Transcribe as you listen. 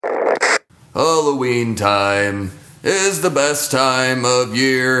Halloween time is the best time of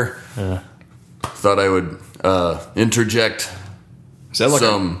year. Thought I would interject Is that like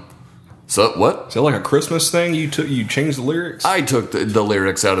what? Is that like a Christmas thing? You changed the lyrics? I took the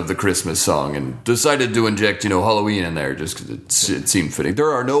lyrics out of the Christmas song and decided to inject, Halloween in there just because it seemed fitting. There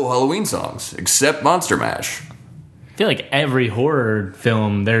are no Halloween songs except Monster Mash. I feel like every horror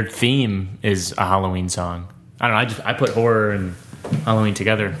film, their theme is a Halloween song. I don't know. I put horror and Halloween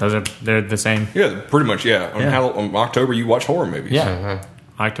together. They're the same. Yeah, pretty much. Yeah. On October, you watch horror movies. Yeah.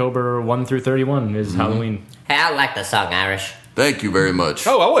 October 1 through 31 is Halloween. Hey, I like the song Irish. Thank you very much.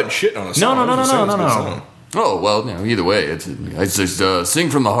 Oh, I wasn't shitting on a song. No. I was just saying it's a good song. Oh, well, either way, it's just sing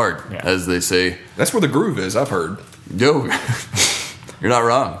from the heart, as they say. That's where the groove is, I've heard. Yo, you're not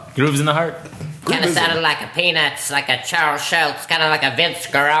wrong. Grooves in the heart. Kind of sounded like a Peanuts, like a Charles Schultz, kind of like a Vince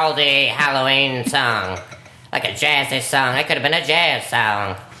Guaraldi Halloween song. Like a jazzy song. That could have been a jazz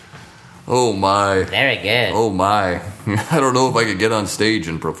song. Oh, my. Very good. Oh, my. I don't know if I could get on stage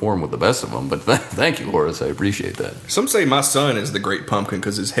and perform with the best of them, but thank you, Horace. I appreciate that. Some say my son is the Great Pumpkin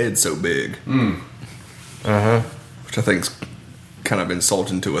because his head's so big. Which I think's kind of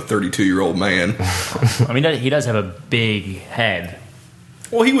insulting to a 32-year-old man. I mean, he does have a big head.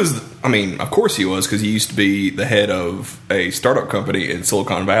 Well, of course he was, because he used to be the head of a startup company in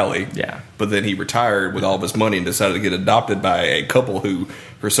Silicon Valley. Yeah. But then he retired with all of his money and decided to get adopted by a couple who,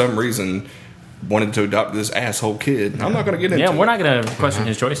 for some reason, wanted to adopt this asshole kid. I'm not going to get into it. Yeah, we're not going to question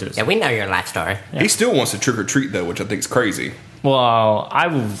his choices. Yeah, we know your life story. He still wants to trick-or-treat, though, which I think is crazy. Well,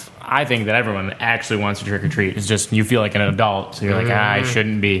 I think that everyone actually wants to trick or treat. It's just you feel like an adult, so you're like, I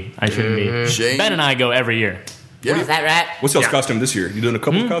shouldn't be. Shane? Ben and I go every year. Yeah. Is that right? What's y'all's costume this year? You doing a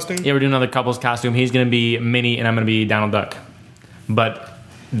couple's costume? Yeah, we're doing another couple's costume. He's going to be Minnie, and I'm going to be Donald Duck. But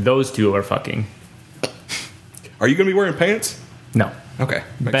those two are fucking. Are you going to be wearing pants? No. Okay.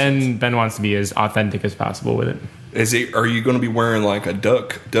 Makes sense. Ben wants to be as authentic as possible with it. Are you going to be wearing like a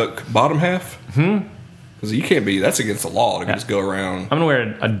duck bottom half? Because you can't be. That's against the law to just go around. I'm going to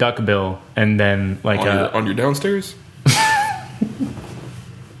wear a duck bill and then like on your downstairs.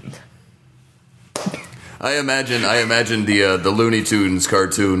 I imagine the Looney Tunes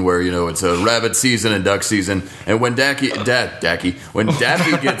cartoon where it's a rabbit season and duck season, and when Daffy gets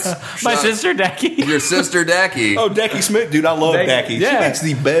my shot- sister Dacky. your sister Dacky. Oh, Dacky Smith, dude, I love Dacky. yeah. She makes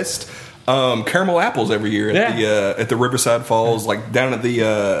the best caramel apples every year at the Riverside Falls, like down at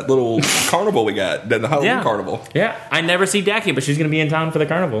the little carnival we got, the Halloween carnival. Yeah, I never see Dacky, but she's going to be in town for the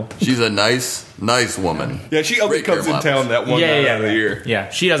carnival. She's a nice woman. Yeah, she only Great comes in caramel town that one night out of the year. Yeah,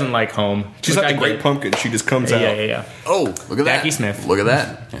 she doesn't like home. She's Which like I the Great get. Pumpkin. She just comes out. Yeah. Oh, look at that. Dacky Smith. Look at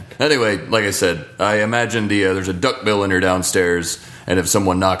that. Yeah. Anyway, like I said, I imagine there's a duck bill in your downstairs, and if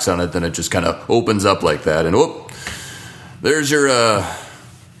someone knocks on it, then it just kind of opens up like that, and whoop, there's your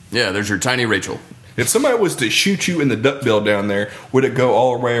tiny Rachel. If somebody was to shoot you in the duck bill down there, would it go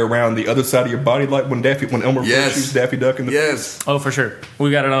all the way around the other side of your body, like when Elmer Yes. shoots Daffy Duck in the face? Oh, for sure. We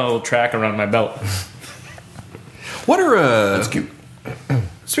got another little track around my belt. What are That's cute.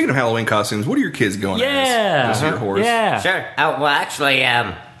 Speaking of Halloween costumes, what are your kids going as this year, Horace? Yeah. Sure. Oh, well, actually,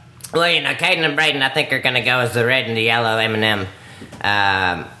 Caden and Braden, I think, are going to go as the red and the yellow M&M.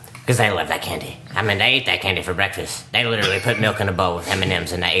 Because they love that candy. I mean, they eat that candy for breakfast. They literally put milk in a bowl with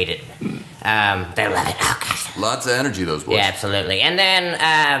M&Ms and they ate it. They love it. Oh, gosh. Lots of energy, those boys. Yeah, absolutely. And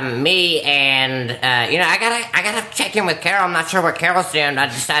then me and I gotta check in with Carol. I'm not sure what Carol's doing. I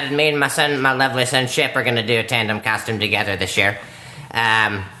decided me and my lovely son Shep are gonna do a tandem costume together this year.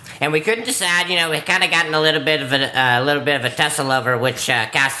 And we couldn't decide. We kind of gotten a little bit of a tussle over which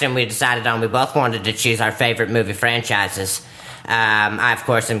costume we decided on. We both wanted to choose our favorite movie franchises. I, of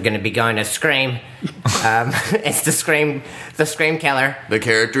course, am going to be going to Scream. It's the Scream Killer. The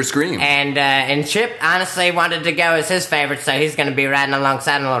character Scream. And Chip honestly wanted to go as his favorite, so he's going to be riding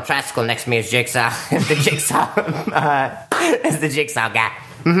alongside in a little tricycle next to me as Jigsaw, as the Jigsaw guy.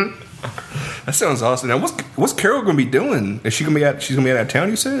 Mm-hmm. That sounds awesome. Now, what's Carol going to be doing? Is she going to be out? She's going to be out of town.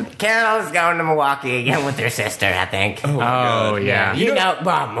 You said Carol's going to Milwaukee again with her sister, I think. Oh, my God.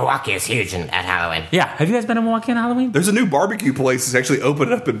 Yeah. Milwaukee is huge at Halloween. Yeah. Have you guys been to Milwaukee on Halloween? There's a new barbecue place that's actually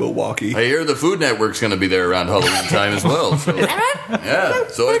opened up in Milwaukee. I hear the Food Network's going to be there around Halloween time as well. So. Is that right? Yeah,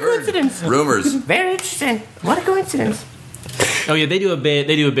 so What a I've heard. coincidence. Rumors. Very interesting. What a coincidence. Oh yeah, they do a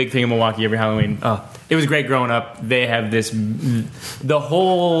big thing in Milwaukee every Halloween. Oh, it was great growing up. They have the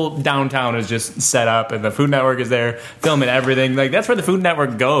whole downtown is just set up, and the Food Network is there filming everything. Like that's where the Food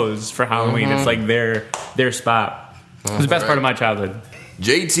Network goes for Halloween. It's like their spot. It was the best part of my childhood.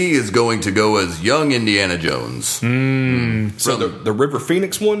 JT is going to go as young Indiana Jones. So the River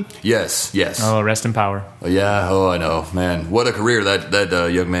Phoenix one? Yes. Oh, rest in power. Yeah. Oh, I know, man. What a career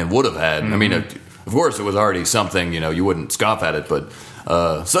that young man would have had. I mean, of course, it was already something. You wouldn't scoff at it, but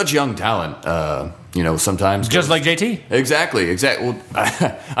such young talent. Sometimes Just like JT. Exactly. Well,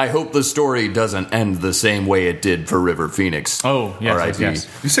 I hope the story doesn't end the same way it did for River Phoenix. Oh, yes, R.I.P. yes.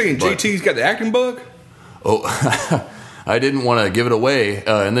 You saying JT's got the acting bug? Oh, I didn't want to give it away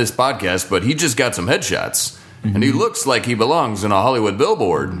in this podcast, but he just got some headshots. And he looks like he belongs in a Hollywood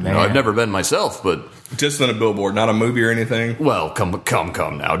billboard. I've never been myself, but... Just on a billboard, not a movie or anything? Well, come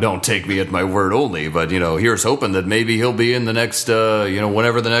now. Don't take me at my word only. But, here's hoping that maybe he'll be in the next,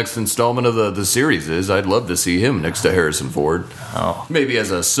 whenever the next installment of the series is. I'd love to see him next to Harrison Ford. Oh. Maybe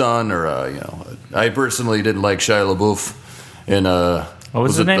as a son or, I personally didn't like Shia LaBeouf in, what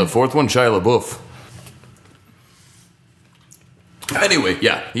was his name? The fourth one? Shia LaBeouf. Anyway,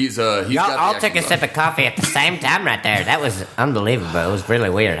 yeah, he's got Y'all all the took a acting sip of coffee at the same time right there. That was unbelievable. It was really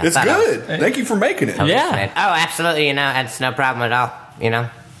weird. It's good. Thank you for making it. Yeah. Oh, absolutely. It's no problem at all. You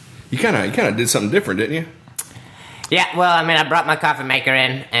kind of did something different, didn't you? Yeah. Well, I brought my coffee maker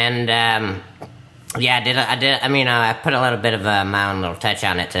in, and I did. I put a little bit of my own little touch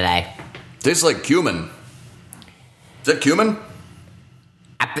on it today. Tastes like cumin. Is that cumin?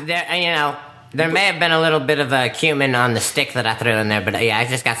 There may have been a little bit of cumin on the stick that I threw in there, but I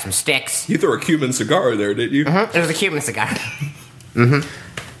just got some sticks. You threw a Cuban cigar there, didn't you? It was a Cuban cigar.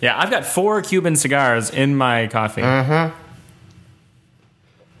 Yeah, I've got 4 Cuban cigars in my coffee.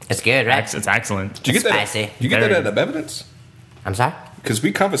 It's good, right? It's excellent. Did you get that? Spicy. Did you get that out of evidence? I'm sorry? Because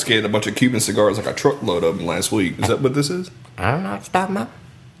we confiscated a bunch of Cuban cigars, like a truckload of them last week. Is that what this is? I don't know what you're talking about.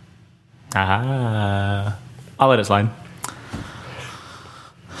 I'll let it slide.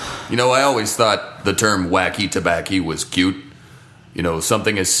 I always thought the term wacky tobacco was cute.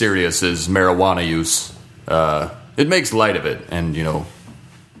 Something as serious as marijuana use. It makes light of it. And,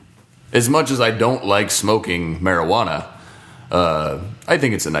 as much as I don't like smoking marijuana, I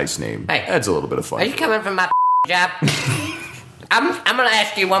think it's a nice name. Hey. Adds a little bit of fun. Are you coming from my job? I'm going to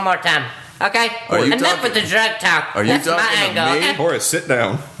ask you one more time, okay? Enough with the drug talk. Are you That's my talking to angle, me? okay? Horace, sit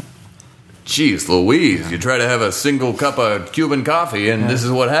down. Jeez Louise, you try to have a single cup of Cuban coffee and this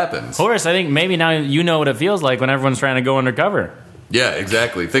is what happens. Horace, I think maybe now you know what it feels like when everyone's trying to go undercover. Yeah,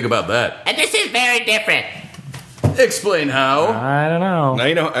 exactly. Think about that. And this is very different. Explain how. I don't know.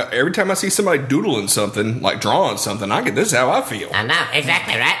 Now, every time I see somebody doodling something, like drawing something, this is how I feel. I know,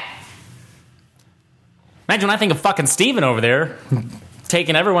 exactly, right? Imagine when I think of fucking Steven over there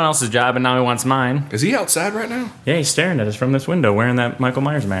taking everyone else's job and now he wants mine. Is he outside right now? Yeah, he's staring at us from this window wearing that Michael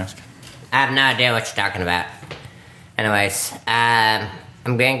Myers mask. I have no idea what you're talking about. Anyways,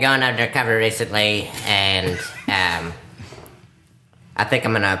 I'm going undercover recently, and I think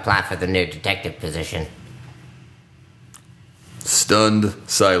I'm going to apply for the new detective position. Stunned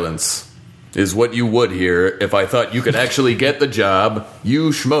silence is what you would hear if I thought you could actually get the job,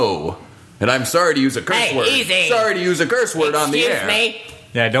 you schmo. And I'm sorry to use a curse Hey, word. easy. Sorry to use a curse word on the Excuse air. me?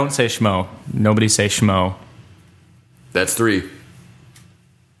 Yeah, don't say schmo. Nobody say schmo. That's 3.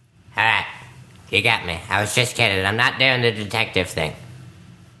 All right. You got me. I was just kidding. I'm not doing the detective thing.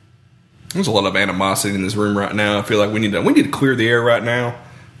 There's a lot of animosity in this room right now. I feel like we need to clear the air right now.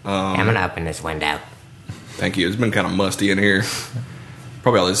 I'm going to open this window. Thank you. It's been kind of musty in here.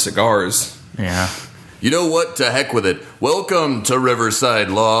 Probably all these cigars. Yeah. You know what? To heck with it. Welcome to Riverside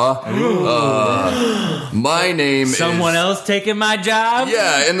Law. My name is... Someone else taking my job?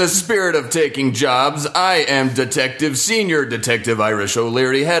 Yeah, in the spirit of taking jobs, I am Senior Detective Irish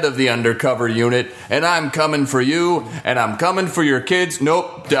O'Leary, head of the undercover unit, and I'm coming for you, and I'm coming for your kids.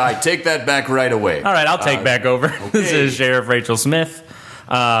 Nope, I take that back right away. All right, I'll take back over. This is Sheriff Rachel Smith,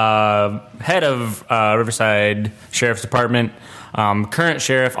 head of Riverside Sheriff's Department, current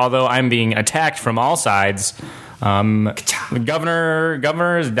sheriff, although I'm being attacked from all sides. The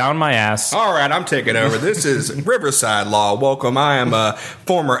governor is down my ass. All right, I'm taking over. This is Riverside Law. Welcome. I am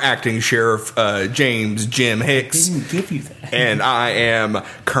former acting sheriff James Jim Hicks. I didn't give you that. And I am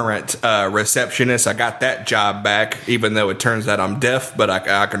current receptionist. I got that job back, even though it turns out I'm deaf, but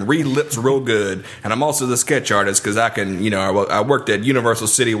I can read lips real good. And I'm also the sketch artist because I can, I worked at Universal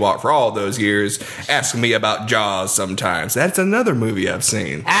City Walk for all those years, asking me about Jaws sometimes. That's another movie I've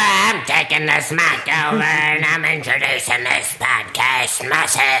seen. I'm taking this mic over and I'm introducing this podcast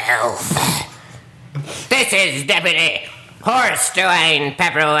myself. This is Deputy Horace Dwayne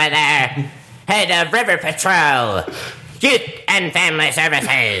Pepperweather, head of River Patrol, Youth and Family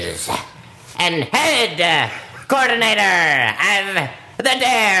Services, and head coordinator of the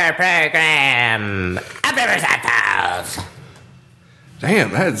DARE program of Riverside Pals.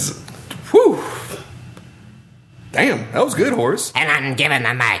 Damn, that's whew. Damn, that was good, Horace. And I'm giving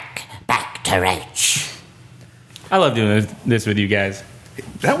the mic back to Rach. I love doing this with you guys.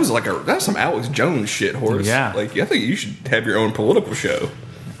 That was that's some Alex Jones shit, Horace. Yeah. Like, I think you should have your own political show.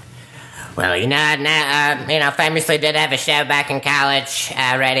 Well, famously did have a show back in college,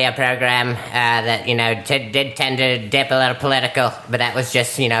 radio program that, did tend to dip a little political, but that was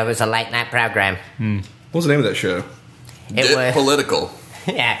just, it was a late night program. What was the name of that show? It was political.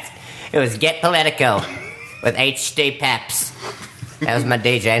 Yeah, it was Get Political with HD Peps. That was my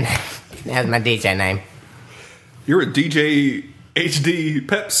DJ. That was my DJ name. You're a DJ HD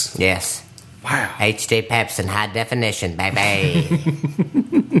Peps? Yes. Wow. HD Peps in high definition, baby.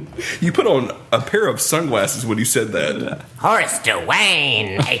 You put on a pair of sunglasses when you said that. Horace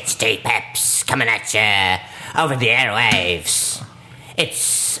Dwayne, HD Peps, coming at you over the airwaves.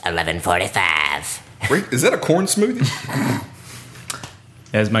 It's 11:45. Wait, is that a corn smoothie?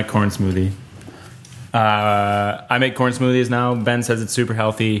 That's my corn smoothie. I make corn smoothies now. Ben says it's super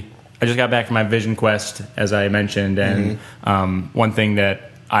healthy. I just got back from my Vision Quest, as I mentioned, and one thing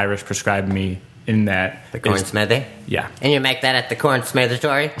that Irish prescribed me in that The corn smoothie? Yeah. And you make that at the corn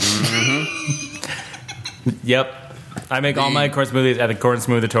smoothatory? Yep. I make all my corn smoothies at the Corn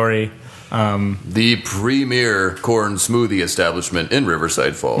Smoothatory. The premier corn smoothie establishment in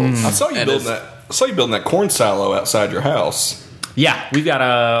Riverside Falls. I saw you building that corn silo outside your house. Yeah, we've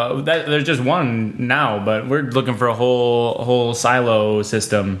got there's just one now, but we're looking for a whole silo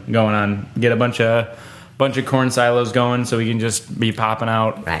system going on. Get a bunch of corn silos going so we can just be popping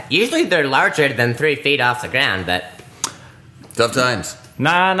out. Right. Usually they're larger than 3 feet off the ground, but... Tough times.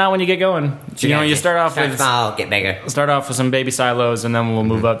 Nah, not when you get going. You start off with small, get bigger. Start off with some baby silos, and then we'll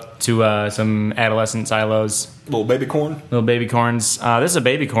move up to some adolescent silos. Little baby corn? Little baby corns. This is a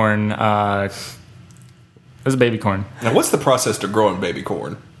baby corn. This is a baby corn. Now, what's the process to growing baby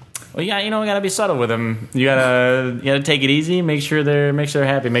corn? Well, yeah, we gotta be subtle with them. You gotta take it easy. Make sure they're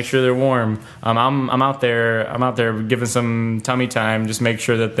happy. Make sure they're warm. I'm out there giving some tummy time. Just make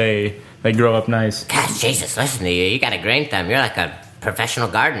sure that they grow up nice. God, Jesus, listen to you. You got a green thumb. You're like a professional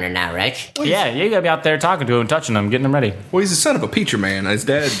gardener now, Rich. Yeah, you gotta be out there talking to them, touching them, getting them ready. Well, he's the son of a peacher man. His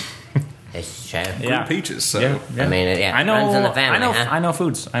dad It's true. Yeah. grew peaches, so... Yeah. I mean, yeah, I know. runs in the family, huh? I know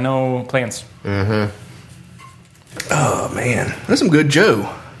foods. I know plants. Oh, man. That's some good Joe.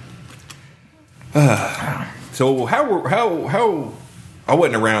 So how I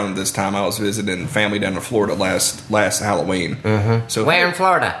wasn't around this time. I was visiting family down in Florida last Halloween. So Where in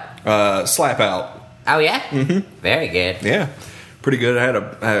Florida? Slap Out. Oh, yeah? Very good. Yeah, pretty good.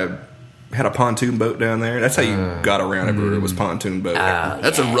 I had a pontoon boat down there. That's how you got around everywhere. It was pontoon boat.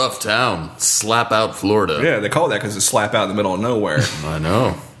 That's a rough town. Slap Out, Florida. Yeah, they call it that because it's slap out in the middle of nowhere. I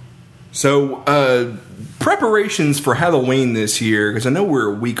know. So, preparations for Halloween this year, because I know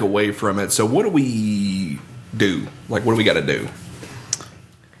we're a week away from it. So, what do we do? Like, what do we got to do?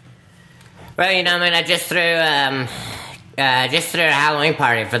 Well, I just threw a Halloween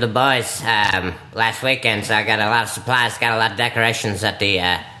party for the boys last weekend, so I got a lot of supplies, got a lot of decorations at the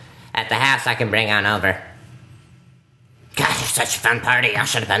house I can bring on over. Gosh, it's such a fun party. I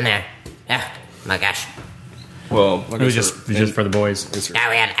should have been there. Oh, my gosh. Well, It was just for the boys. Yeah,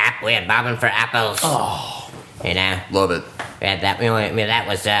 we had bobbing for apples. Oh. Love it. We had that. We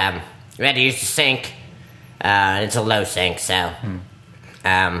had to use the sink. It's a low sink, so.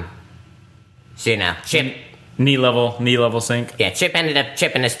 Chip. Knee level sink. Yeah, Chip ended up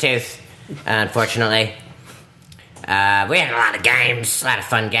chipping his tooth, unfortunately. We had a lot of games, a lot of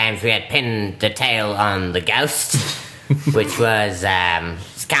fun games. We had Pin the Tail on the Ghost, which was a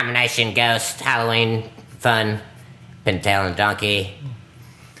combination ghost, Halloween fun. Pin the Tail and Donkey.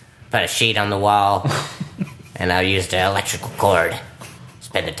 Put a sheet on the wall, and I used an electrical cord.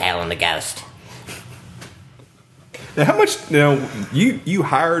 Spin the tail on the ghost. Now, how much? You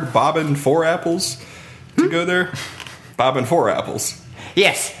hired Bobbin 4 Apples to go there. Bobbin 4 Apples.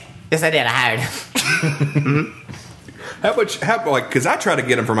 Yes, I did. I hired him. How much? Because I tried to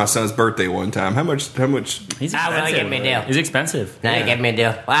get him for my son's birthday one time. How much? He's Oh, expensive. well, he gave me a deal. He's expensive. No, he gave me a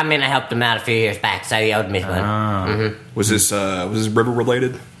deal. Well, I helped him out a few years back, so he owed me one. Was this river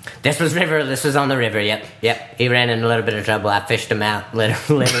related? This was on the river. Yep. He ran in a little bit of trouble. I fished him out,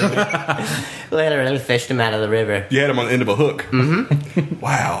 literally fished him out of the river. You had him on the end of a hook.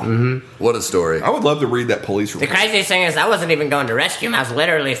 Wow. What a story. I would love to read that police The report. craziest thing is, I wasn't even going to rescue him. I was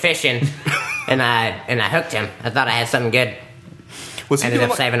literally fishing, and I hooked him. I thought I had something good. Was he Ended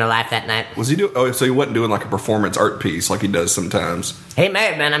doing up saving a life that night. Was he doing? Oh, so he wasn't doing like a performance art piece like he does sometimes. He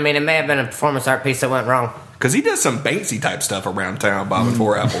may have been. It may have been a performance art piece that went wrong. Because he does some Banksy type stuff around town, Bobbin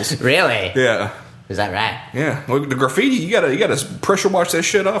 4 Apples. Really? Yeah. Is that right? Yeah, well, the graffiti you gotta pressure wash that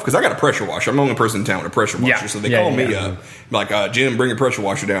shit off because I got a pressure washer. I'm the only person in town with a pressure washer, Yeah. so they Yeah, call yeah, me yeah. up like, Jim, bring your pressure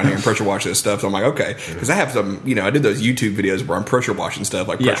washer down here and pressure wash this stuff. So I'm like, okay, because I have some, I did those YouTube videos where I'm pressure washing stuff,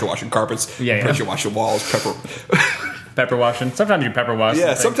 like Yeah. pressure washing carpets, Yeah, yeah. pressure washing walls, pepper. Pepper washing. Sometimes you pepper wash.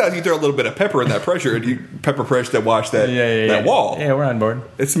 Yeah, something. sometimes you throw a little bit of pepper in that pressure and you pepper press that wash that wall. Yeah, we're on board.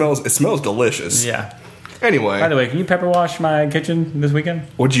 It smells delicious. Yeah. Anyway, By the way, can you pepper wash my kitchen this weekend?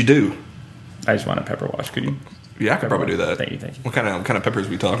 what'd you do? I just want to pepper wash. Could you? Yeah, I could probably do that. Thank you. What kind of peppers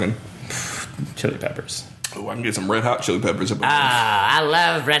we talking? Chili peppers. Oh, I can get some red hot chili peppers. I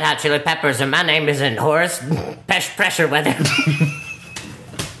love Red Hot Chili Peppers, and my name isn't Horace Pressure Weather.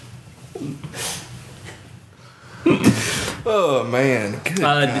 Oh man, good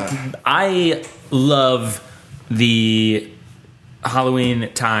God. I love the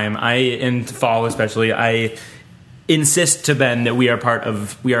Halloween time. In fall especially, I insist to Ben that we are a part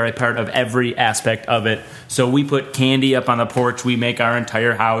of every aspect of it. So we put candy up on the porch. We make our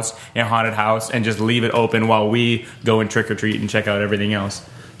entire house a haunted house and just leave it open while we go and trick or treat and check out everything else.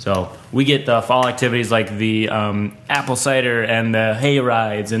 So we get the fall activities like the apple cider and the hay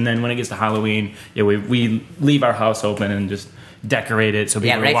rides, and then when it gets to Halloween, we leave our house open and just decorate it so people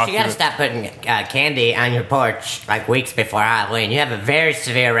Yeah, can Rich, walk you gotta through it. stop putting candy on your porch like weeks before Halloween. You have a very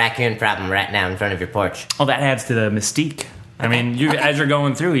severe raccoon problem right now in front of your porch. Oh, that adds to the mystique. I mean, as you're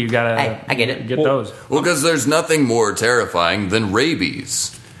going through, you gotta Hey, I get it. get those. Well, because there's nothing more terrifying than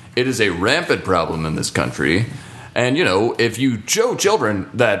rabies. It is a rampant problem in this country. And, if you show children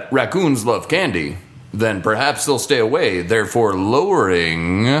that raccoons love candy, then perhaps they'll stay away, therefore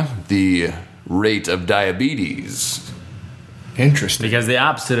lowering the rate of diabetes. Interesting. Because the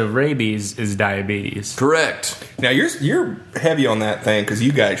opposite of rabies is diabetes. Correct. Now you're heavy on that thing because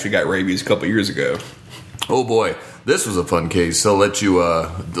you guys actually got rabies a couple years ago. Oh boy, this was a fun case. I'll let you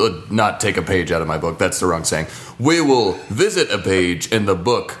not take a page out of my book. That's the wrong saying. We will visit a page in the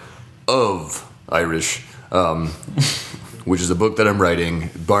book of Irish, which is a book that I'm writing.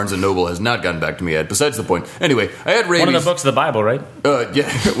 Barnes & Noble has not gotten back to me yet. Besides the point. Anyway, I had rabies. One of the books of the Bible, right?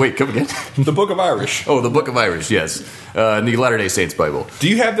 Yeah. Wait, come again? The Book of Irish. Oh, the Book of Irish, yes. In the Latter-day Saints Bible. Do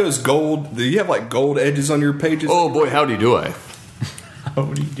you have those gold? Do you have like gold edges on your pages? Oh boy, howdy do I.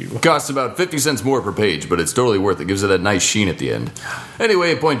 What do you do? Costs about 50 cents more per page, but it's totally worth it. Gives it that nice sheen at the end.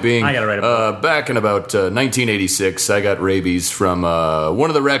 Anyway, point being, I gotta write a book. back in about 1986, I got rabies from one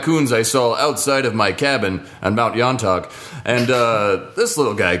of the raccoons I saw outside of my cabin on Mount Yontok. And this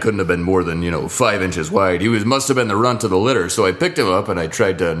little guy couldn't have been more than, 5 inches wide. He must have been the runt of the litter. So I picked him up and I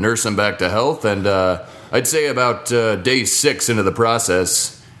tried to nurse him back to health. And I'd say about day 6 into the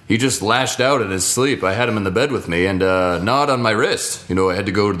process, he just lashed out in his sleep. I had him in the bed with me and gnawed on my wrist. I had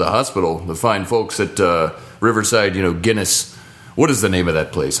to go to the hospital. The fine folks at Riverside, Guinness. What is the name of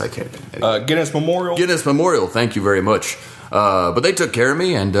that place? I can't. Guinness Memorial. Guinness Memorial. Thank you very much. But they took care of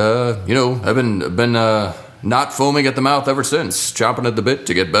me, and I've been not foaming at the mouth ever since, chomping at the bit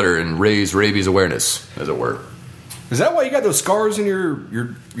to get better and raise rabies awareness, as it were. Is that why you got those scars in your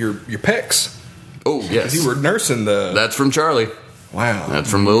pecs? Oh yes, You were nursing the. that's from Charlie. Wow. That's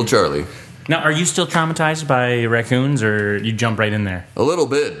from little Charlie. Now, are you still traumatized by raccoons, or you jump right in there? A little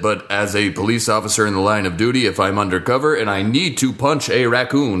bit, but as a police officer in the line of duty, if I'm undercover and I need to punch a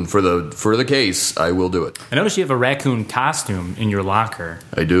raccoon for the case, I will do it. I noticed you have a raccoon costume in your locker.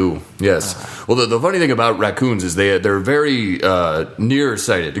 I do, yes. Well, the funny thing about raccoons is they're very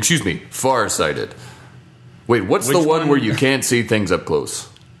nearsighted. Excuse me, farsighted. Wait, what's Which the one one? where you can't see things up close?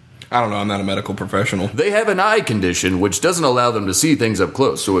 I don't know. I'm not a medical professional. They have an eye condition which doesn't allow them to see things up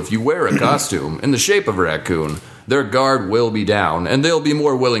close. So if you wear a costume in the shape of a raccoon, their guard will be down, and they'll be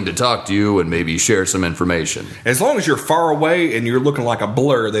more willing to talk to you and maybe share some information. As long as you're far away and you're looking like a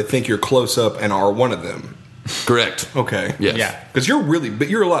blur, they think you're close up and are one of them. Correct. Okay. Yes. Yeah. Because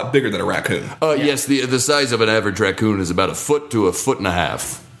you're a lot bigger than a raccoon. Yes, the size of an average raccoon is about a foot to a foot and a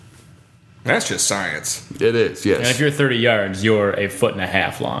half. That's just science. It is, yes. And if you're 30 yards, you're a foot and a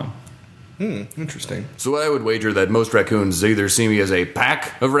half long. Interesting. So I would wager that most raccoons either see me as a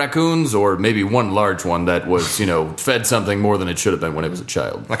pack of raccoons or maybe one large one that was, fed something more than it should have been when it was a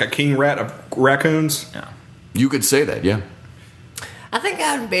child. Like a king rat of raccoons? Yeah. You could say that, yeah. I think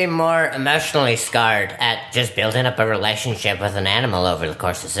I would be more emotionally scarred at just building up a relationship with an animal over the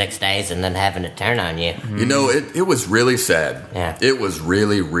course of 6 days and then having it turn on you. It was really sad. Yeah. It was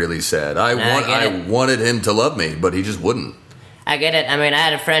really, really sad. I get I it. wanted him to love me, but he just wouldn't. I get it. I mean, I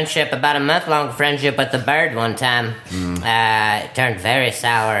had a friendship, about a month-long friendship with the bird one time. It turned very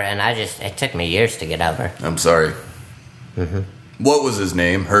sour, and it took me years to get over. I'm sorry. What was his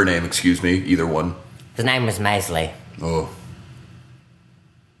name? Her name, excuse me. Either one. His name was Maisley. Oh.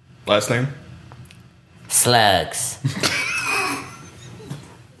 Last name? slugs.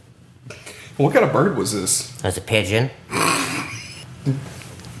 What kind of bird was this? It was a pigeon.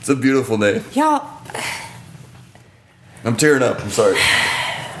 It's a beautiful name. Y'all, I'm tearing up. I'm sorry.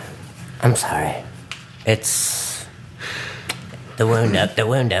 I'm sorry. It's the wound. The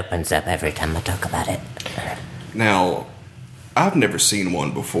wound opens up every time I talk about it. Now, I've never seen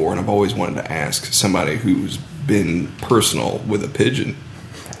one before, and I've always wanted to ask somebody who's been personal with a pigeon.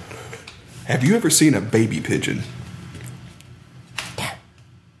 Have you ever seen a baby pigeon?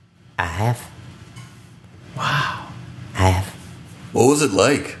 I have. Wow. I have. What was it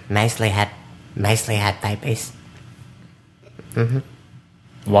like? Mostly had babies.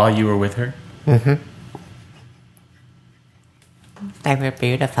 While you were with her? They were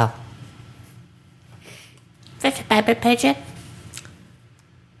beautiful. Is a baby pigeon?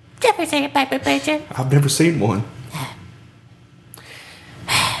 Did you ever see a baby pigeon? I've never seen one.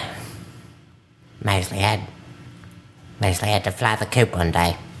 Mostly had to fly the coop one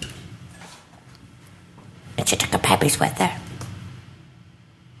day. And she took her babies with her.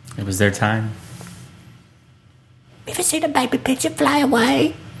 It was their time. You ever seen a baby pigeon fly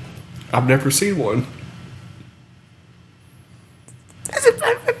away? I've never seen one. It's a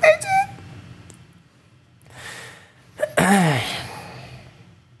baby pigeon.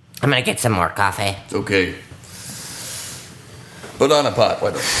 I'm gonna get some more coffee. It's okay. Put on a pot.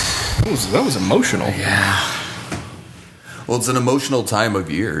 Why don't? That was emotional. Well, it's an emotional time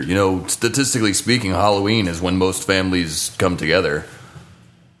of year. You know, statistically speaking, Halloween is when most families come together.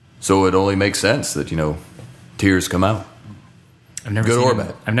 So it only makes sense that, tears come out. I've never Good seen or him,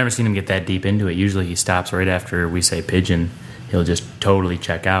 bad? I've never seen him get that deep into it. Usually he stops right after we say pigeon. He'll just totally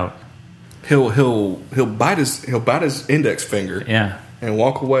check out. He'll bite his index finger. Yeah. And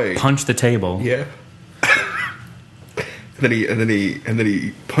walk away. Punch the table. Yeah. and then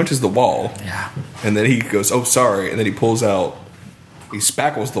he punches the wall. Yeah. And then he goes, "Oh, sorry," and then he pulls out. He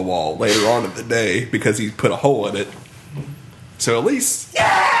spackles the wall later on in the day because he put a hole in it. So at least.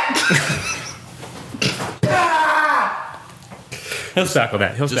 He'll spackle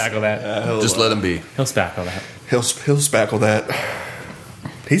that. He'll spackle that. Just let him be. He'll spackle that. He'll spackle that.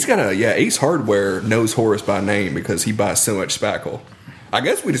 He's got Ace Hardware knows Horace by name because he buys so much spackle. I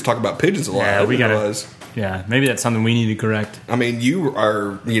guess we just talk about pigeons a lot. Yeah, I we didn't gotta. realize. Yeah, maybe that's something we need to correct. I mean, you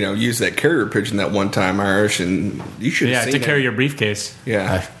are, used that carrier pigeon that one time, Irish, and you should have Yeah, seen to him. carry your briefcase.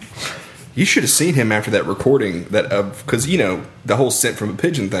 Yeah. You should have seen him after that recording because, the whole sent from a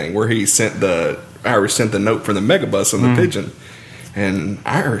pigeon thing where Irish sent the note from the megabus on the pigeon. And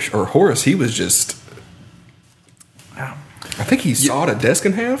Irish, or Horace, he was just, I think he sawed a desk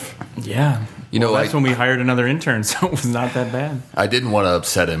in half. Yeah. That's when we hired another intern, so it was not that bad. I didn't want to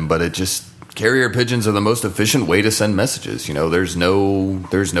upset him, but carrier pigeons are the most efficient way to send messages. There's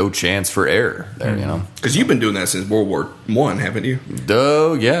no chance for error there, Because you've been doing that since World War I, haven't you?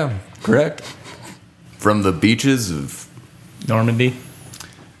 Oh, yeah, correct. From the beaches of Normandy.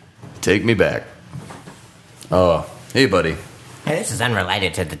 Take me back. Oh, hey, buddy. Hey, this is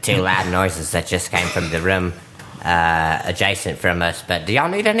unrelated to the two loud noises that just came from the room adjacent from us, but do y'all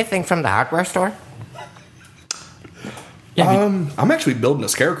need anything from the hardware store? I'm actually building a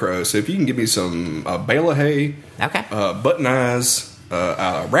scarecrow, so if you can give me some bale of hay, Okay. button eyes,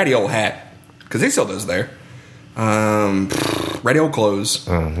 a ratty old hat, because they sell those there. Ratty old clothes.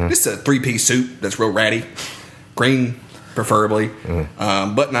 This is a 3-piece suit that's real ratty. Green, preferably.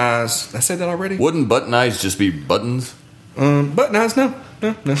 Button eyes. Did I say that already? Wouldn't button eyes just be buttons? Button eyes, no.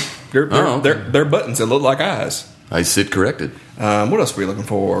 They're buttons that look like eyes. I sit corrected. What else are we looking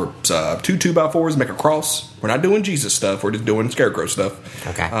for? 2 2x4s, make a cross. We're not doing Jesus stuff. We're just doing scarecrow stuff.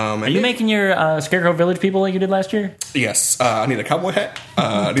 Okay. Are you making your Scarecrow Village people like you did last year? Yes. I need a cowboy hat.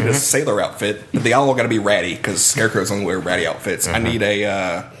 I need a sailor outfit. They all got to be ratty because scarecrows only wear ratty outfits. I need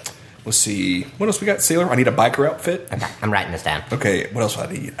a. Let's see. What else we got? Sailor. I need a biker outfit. Okay, I'm writing this down. Okay. What else do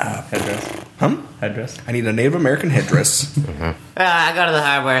I need? Headdress. Headdress. I need a Native American headdress. I go to the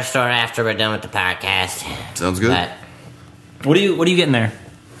hardware store after we're done with the podcast. Sounds good. But, What are you getting there?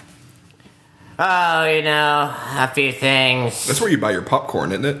 a few things. That's where you buy your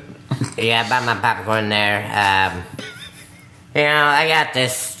popcorn, isn't it? Yeah, I bought my popcorn there. I got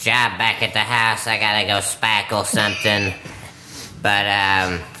this job back at the house. I gotta go spackle something. But,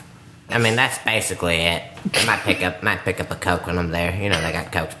 that's basically it. Might pick up a Coke when I'm there. They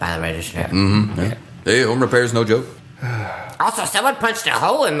got Cokes by the register. Yeah. Hey, home repair's no joke. Also, someone punched a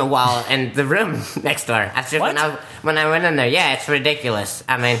hole in the wall in the room next door. That's just when I went in there. Yeah, it's ridiculous.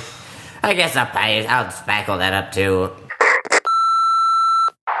 I guess I'll spackle that up too.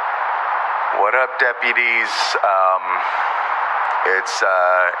 What up, deputies? It's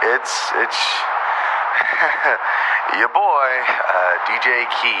Your boy, DJ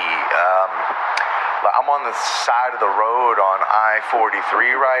Key. I'm on the side of the road on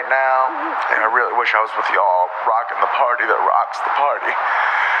I-43 right now, and I really wish I was with y'all, rocking the party that rocks the party.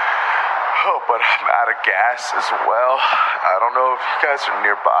 Oh, but I'm out of gas as well. I don't know if you guys are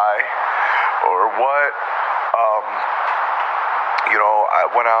nearby or what. I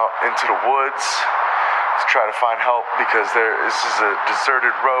went out into the woods to try to find help because this is a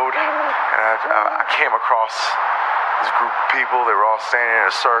deserted road, and I came across this group of people. They were all standing in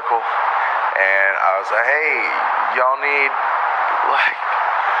a circle, and I was like, hey, y'all need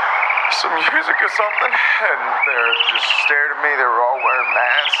some music or something? And they just stared at me. They were all wearing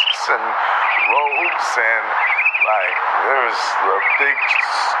masks and robes, and there was a big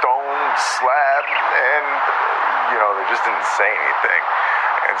stone slab, and they just didn't say anything.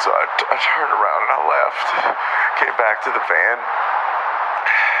 And so I turned around and I left, came back to the van,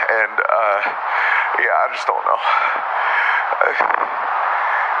 and I just don't know.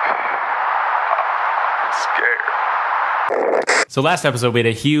 I'm scared. So last episode we had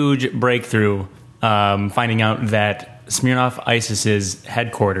a huge breakthrough, finding out that Smirnoff Ices's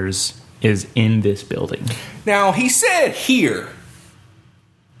headquarters is in this building. Now, he said here.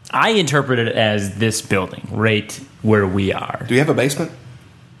 I interpret it as this building, right where we are. Do you have a basement?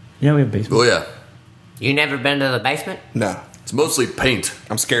 Yeah, we have a basement. Oh, yeah. You never been to the basement? No. It's mostly paint.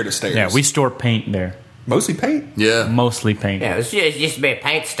 I'm scared of stairs. Yeah, we store paint there. Mostly paint? Yeah. Mostly paint. Yeah, it used to be a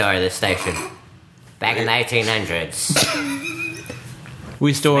paint store, this station. Back in the 1800s.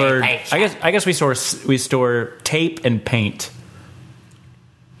 We store. Paint shop. I guess we store tape and paint.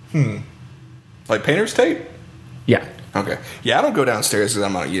 Like painter's tape? Yeah. Okay. Yeah, I don't go downstairs because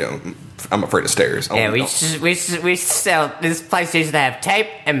I'm afraid of stairs. Yeah, we sell, this place used to have tape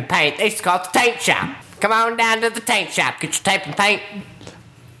and paint. They used to call it the taint shop. Come on down to the taint shop. Get your tape and paint.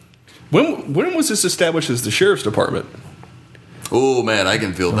 When was this established as the sheriff's department? Oh, man, I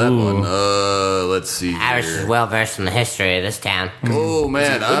can feel that Ooh. one. Let's see Irish is here. well versed in the history of this town. Oh,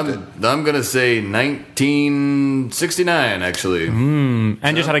 man, I'm going to say 1969, actually. And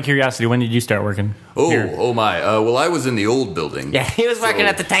just out of curiosity, when did you start working? here? Oh my. Well, I was in the old building. Yeah, he was working So,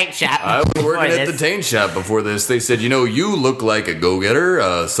 at the taint shop. I was working before at the this. taint shop before this. They said, you look like a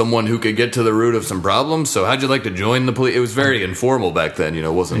go-getter, someone who could get to the root of some problems. So how'd you like to join the police? It was very informal back then. It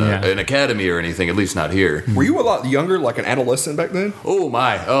wasn't an academy or anything, at least not here. Were you a lot younger, like an adolescent back then? Oh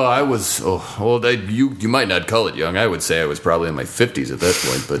my. Oh, I was. Oh, well, you might not call it young. I would say I was probably in my 50s at that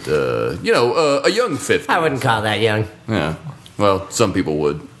point. But a young 50. I wouldn't call that young. Yeah. Well, some people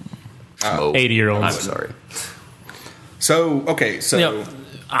would. 80-year-olds. I'm sorry. So, okay,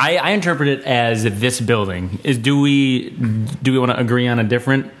 I interpret it as this building is. Do we want to agree on a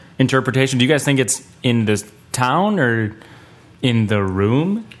different interpretation? Do you guys think it's in this town or in the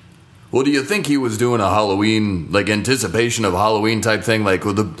room? Well, do you think he was doing a Halloween, like anticipation of Halloween type thing, like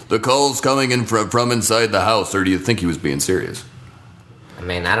with the calls coming in from inside the house, or do you think he was being serious? I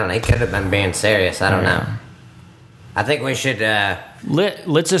mean, I don't know. He could have been being serious. I don't know. I think we should.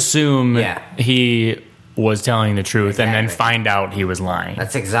 Let's assume he was telling the truth and then Exactly. find out he was lying.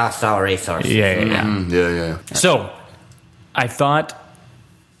 Let's exhaust all resources. Yeah. So, I thought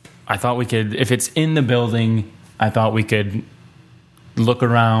we could, if it's in the building, I thought we could look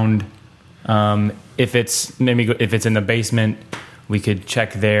around. If it's in the basement, we could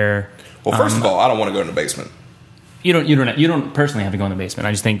check there. well, first of all, I don't want to go in the basement. You don't personally have to go in the basement.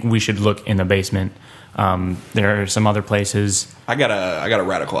 I just think we should look in the basement. There are some other places. I got a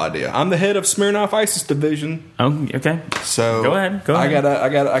radical idea. I'm the head of Smirnoff Isis division. Oh, okay. So Go ahead. I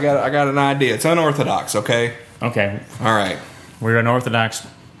got an idea. It's unorthodox. Okay. Okay. All right. We're an Orthodox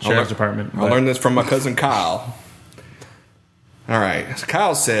Sheriff's Department. I learned this from my cousin Kyle. All right. So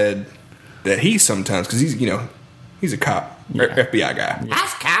Kyle said that he sometimes, because he's a cop, FBI guy.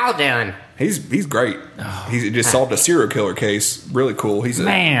 How's Kyle doing? He's great. He just solved a serial killer case. Really cool. He's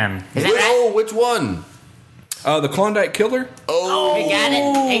Man. Is that right? Oh, which one? the Klondike Killer. Oh, He got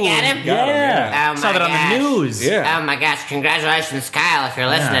it. He got him. Yeah. Oh, Saw my that on gosh. the news. Yeah. Oh my gosh! Congratulations, Kyle, if you're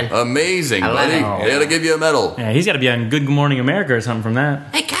listening. amazing, I love buddy. it. They gotta give you a medal. Yeah, he's got to be on Good Morning America or something from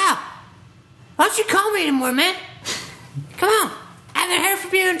that. Hey, Kyle, why don't you call me anymore, man? Come on, I haven't heard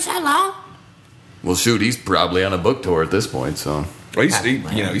from you in so long. Well, shoot, he's probably on a book tour at this point, so. Well,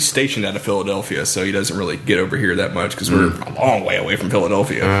 he's stationed out of Philadelphia, so he doesn't really get over here that much because we're a long way away from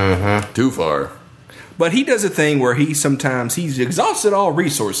Philadelphia. Too far. But he does a thing where he's exhausted all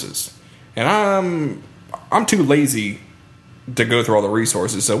resources, and I'm too lazy to go through all the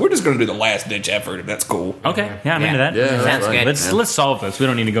resources, so we're just going to do the last ditch effort, if that's cool. Okay. Yeah, I'm Yeah. into that. Yeah, Sounds that's good. right. Let's solve this. We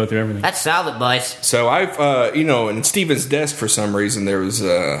don't need to go through everything. Let's solve it, boys. So I've in Steven's desk for some reason there was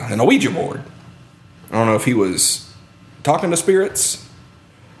an Ouija board. I don't know if he was talking to spirits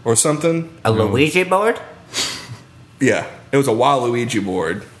or something. A Luigi board? Yeah, it was a Waluigi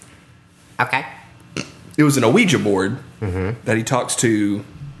board. Okay. It was an Ouija board that he talks to.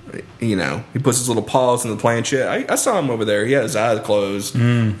 You know, he puts his little paws in the planchette. I saw him over there. He had his eyes closed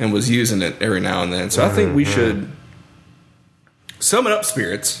and was using it every now and then. So I think we should summon up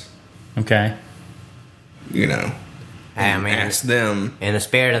spirits. Okay. You know, I mean, ask them. in the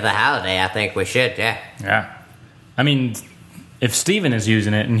spirit of the holiday, I think we should, yeah. Yeah. I mean, if Steven is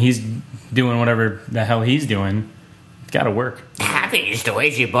using it and he's doing whatever the hell he's doing, it's got to work. I haven't used a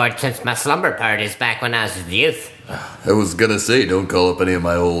Ouija board since my slumber parties back when I was a youth. I was gonna say, don't call up any of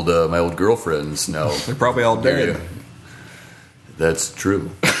my old girlfriends. No, They're probably all dead. that's true.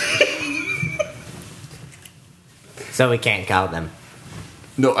 So we can't call them.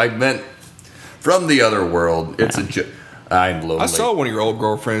 No, I meant from the other world. It's I'm lonely. I saw one of your old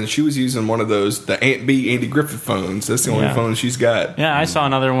girlfriends. She was using one of those, the Aunt B Andy Griffith phones. That's the only Yeah. phone she's got. Yeah, I saw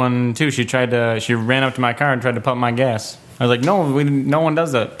another one too. She ran up to my car and tried to pump my gas. I was like, no one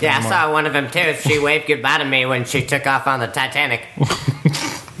does that. Yeah, I anymore. saw one of them too. She waved goodbye to me when she took off on the Titanic.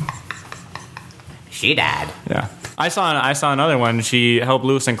 She died. Yeah. I saw another one. She helped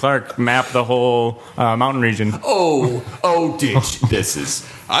Lewis and Clark map the whole mountain region. This is.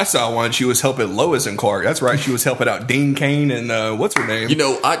 I saw one. She was helping Lois and Clark. That's right. She was helping out Dean Kane and what's her name? You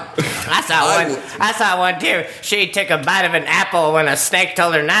know, I saw one too. She took a bite of an apple when a snake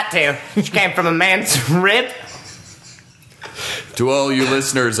told her not to. She came from a man's rib. to all you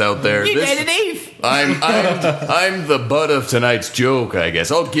listeners out there, He dated Eve. I'm the butt of tonight's joke. I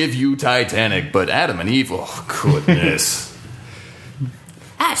guess I'll give you Titanic, but Adam and Eve. Oh goodness.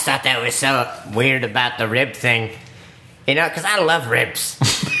 I just thought that was so weird about the rib thing. You know, because I love ribs.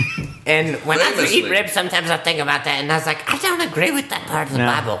 And when I Famously. eat ribs, sometimes I think about that, and I was like, I don't agree with that part of the No.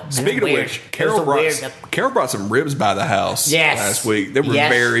 Bible. It's Speaking of weird. which, It was a Carol brought some ribs by the house Yes. last week. They were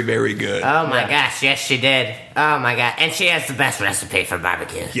Yes. very, very good. Oh my gosh, yes she did. Oh my god. And she has the best recipe for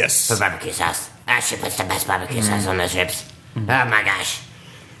barbecue. Yes. For barbecue sauce. She puts the best barbecue sauce on those ribs. Oh my gosh.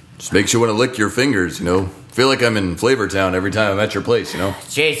 Just makes you want to lick your fingers. You know, feel like I'm in Flavor Town every time I'm at your place. You know.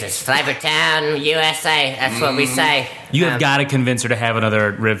 Jesus, Flavortown, USA. That's what we say. You have got to convince her to have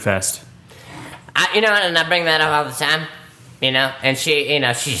another rib fest. You know, and I bring that up all the time. You know, and she, you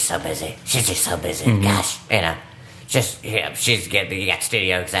know, she's so busy. She's just so busy. Gosh, you know, just she's you got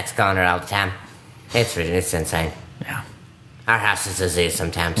studio execs calling her all the time. It's insane. Yeah. Our house is a zoo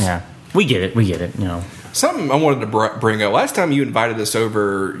sometimes. Yeah. We get it. You know. Something I wanted to bring up. Last time you invited us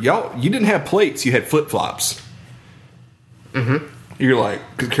over, you didn't have plates. You had flip flops. Mm-hmm. You're like,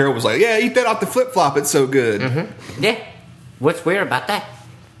 because Carol was like, yeah, eat that off the flip flop. It's so good. Mm-hmm. Yeah. What's weird about that?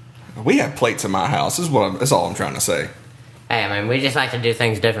 We have plates in my house. That's all I'm trying to say. Hey, I mean, we just like to do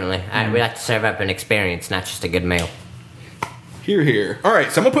things differently. We like to serve up an experience, not just a good meal. Here, here. All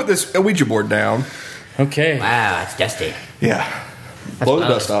right, so I'm going to put this Ouija board down. Okay. Wow, it's dusty. Yeah. Blow the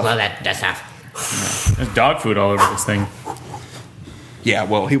dust off. Blow that dust off. There's dog food all over this thing. Yeah,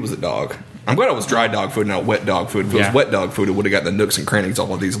 well, he was a dog. I'm glad it was dry dog food, not wet dog food. If it was Yeah. wet dog food, it would have got the nooks and crannies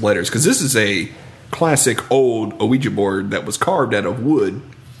all of these letters. Because this is a classic old Ouija board that was carved out of wood.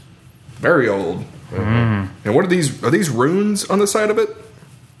 Very old. And what are these? Are these runes on the side of it?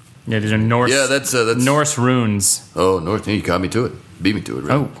 Yeah, these are Norse. Yeah, that's Norse runes. Oh, North. You caught me to it. Beat me to it.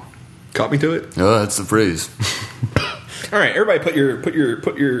 Right? Oh. Caught me to it. Oh, that's the phrase. All right, everybody, put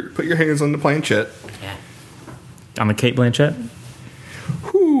your hands on the planchette. Yeah. On the Kate Blanchett.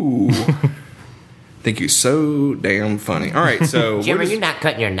 Whoo! Think you're so damn funny. All right, so Jim, what are is- you not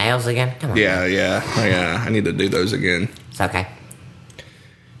cutting your nails again? Come on. yeah. I need to do those again. It's okay.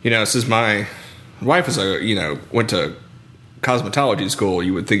 You know, since my wife is went to cosmetology school,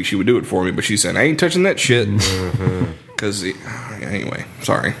 you would think she would do it for me, but she said I ain't touching that shit. Because anyway,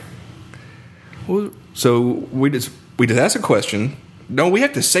 sorry. Well, so we just ask a question. No, we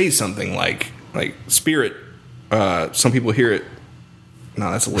have to say something like spirit. Some people hear it. No,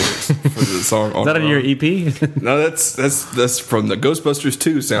 that's lyrics for the song. Is that in your EP? No, that's from the Ghostbusters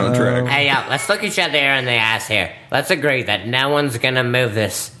 2 soundtrack. Hey, yo, let's look each other in the eyes here. Let's agree that no one's gonna move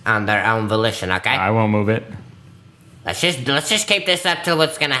this on their own volition, okay? I won't move it. Let's just keep this up till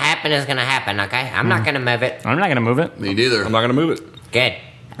what's gonna happen is gonna happen, okay? I'm not gonna move it. I'm not going to move it. Me neither. I'm not going to move it. Good.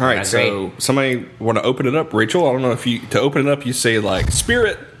 All right, Agreed. so somebody want to open it up? Rachel, I don't know if to open it up, you say like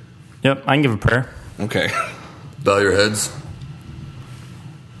spirit. Yep, I can give a prayer. Okay. Bow your heads.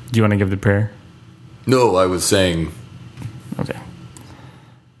 Do you want to give the prayer? No, I was saying. Okay.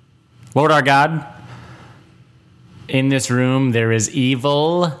 Lord our God, in this room there is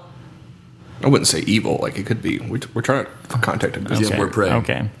evil. I wouldn't say evil. Like it could be. We're trying to contact a good. Yeah, we're praying.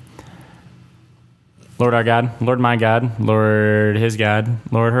 Okay. Lord our God, Lord my God, Lord his God,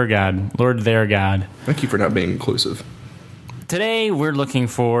 Lord her God, Lord their God. Thank you for not being inclusive. Today we're looking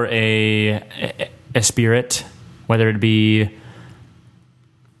for a spirit, whether it be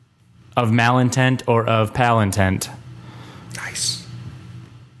of malintent or of palintent. Nice.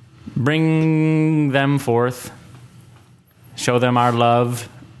 Bring them forth, show them our love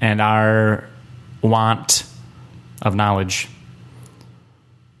and our want of knowledge.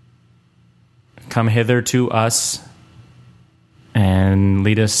 Come hither to us and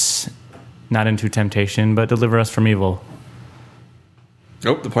lead us not into temptation, but deliver us from evil.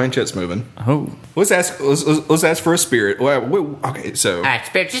 Oh, the planchet's moving. Oh, Let's ask for a spirit. Okay, so All right,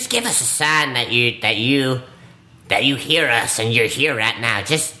 Spirit, just give us a sign that you hear us and you're here right now.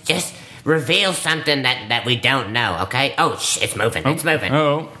 Just reveal something that we don't know. Okay? Oh, it's moving. It's moving.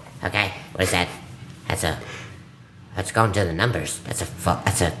 oh, Okay, what's that? That's going to the numbers. That's a 4.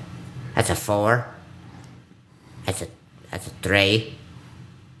 That's a 3.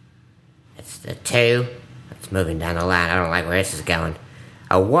 That's a 2. It's moving down the line. I don't like where this is going.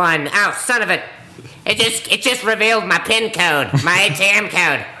 A 1. Oh, son of a! It just revealed my PIN code, my ATM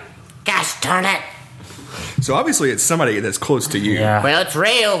code. Gosh darn it! so obviously it's somebody that's close to you. yeah. Well, it's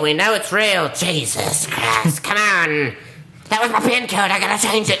real. We know it's real. Jesus Christ! Come on. That was my PIN code. I gotta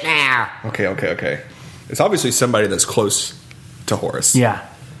change it now. Okay. It's obviously somebody that's close to Horace. Yeah.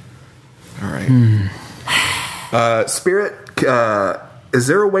 All right. Spirit, is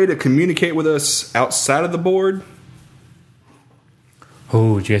there a way to communicate with us outside of the board?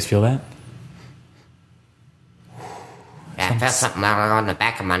 Oh, did you guys feel that? Yeah, I felt something on the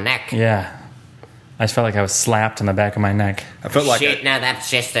back of my neck. Yeah. I just felt like I was slapped on the back of my neck. I felt like Shit, no, that's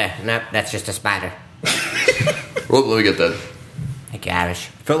just a spider. Well, let me get that. Thank you, Irish.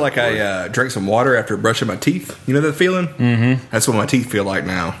 felt like I drank some water after brushing my teeth. You know that feeling? Mm-hmm. That's what my teeth feel like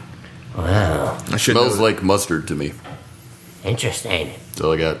now. Wow, I should Smells know. like mustard to me. interesting. That's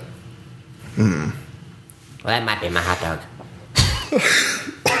all I got. Well, that might be my hot dog.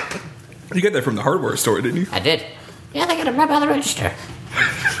 You got that from the hardware store, didn't you? I did. Yeah, they got it right by the register.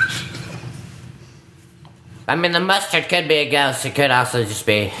 I mean, the mustard could be a ghost. It could also just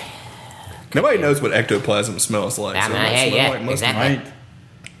be... Nobody knows what ectoplasm smells like. I so mean, it might yeah, smell yeah, like mustard. exactly.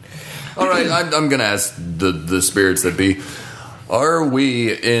 All right, I'm going to ask the spirits that be, are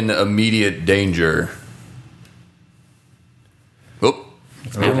we in immediate danger? Oh,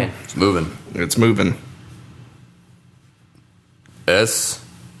 It's moving. it's moving. It's moving. S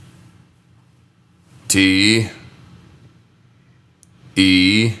T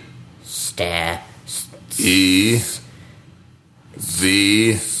E Stare. E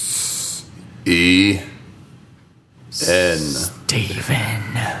V E N.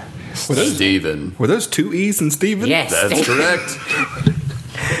 Steven. Steven. Were those 2 E's in Steven? Yes, That's Steven. correct.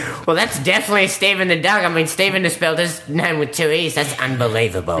 Well, that's definitely Steven the dog. I mean, Steven has spelled his name with 2 E's. That's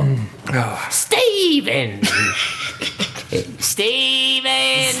unbelievable. Steven!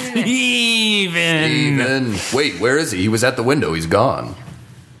 Steven! Steven. Steven. Wait, where is he? He was at the window. He's gone.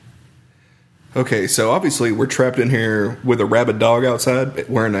 Okay, so obviously we're trapped in here with a rabid dog outside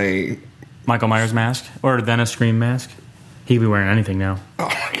wearing a... Michael Myers mask. Or then a Scream mask. He could be wearing anything now. Oh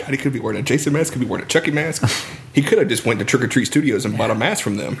my god, he could be wearing a Jason mask, could be wearing a Chucky mask. He could have just went to Trick or Treat Studios and bought a mask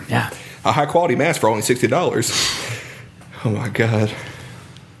from them. Yeah. A high quality mask for only $60. Oh my god.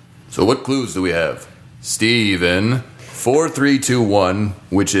 So what clues do we have? Steven 4321,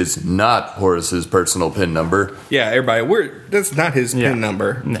 which is not Horace's personal PIN number. Yeah, everybody, that's not his Yeah. PIN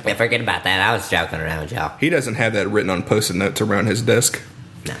number. Yeah, forget about that. I was joking around with y'all. He doesn't have that written on post-it notes around his desk.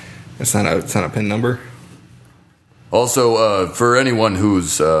 No. It's not a PIN number. Also, for anyone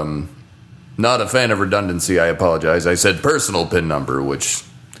who's not a fan of redundancy, I apologize. I said personal PIN number, which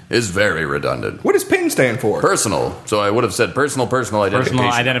is very redundant. What does PIN stand for? Personal. So I would have said personal identification.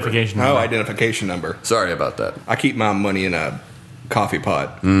 Personal identification Oh, number. identification number. Sorry about that. I keep my money in a coffee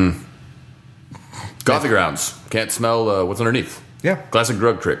pot. Coffee grounds. Can't smell what's underneath. Yeah. Classic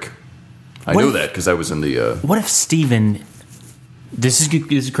drug trick. I What knew if- that because I was in the... What if Steven... This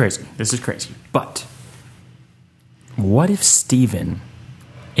is crazy. This is crazy. But what if Steven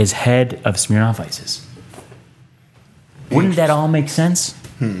is head of Smirnoff Ices? Wouldn't that all make sense?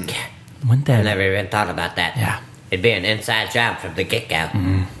 Wouldn't I that... never even thought about that. Yeah. It'd be an inside job from the get-go.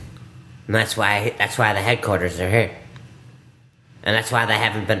 And that's why the headquarters are here. And that's why they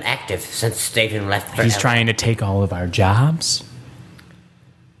haven't been active since Stephen left for He's LA. trying to take all of our jobs?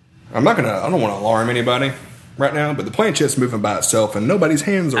 I don't want to alarm anybody right now, but the planchett's moving by itself and nobody's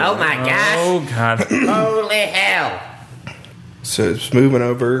hands are Oh on my it. gosh. Oh, God. Holy hell. So it's moving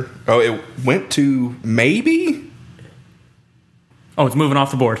over. Oh, it went to maybe? Oh, it's moving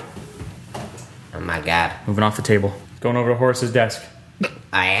off the board. Oh my God. Moving off the table. Going over to Horace's desk.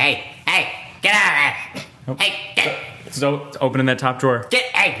 Hey, get out of there. Oh. Hey, So opening that top drawer.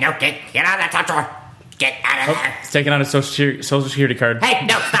 get out of that top drawer. Get out of there. He's taking out his social security card. Hey,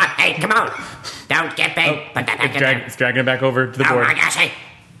 no, stop. Hey, come on. Don't get big. Put that back in there. It's dragging it back over to the Oh board. my gosh, hey.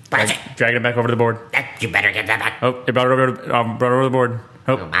 What is it? Dragging it back over to the board. You better get that back. Oh, it brought it over to the board.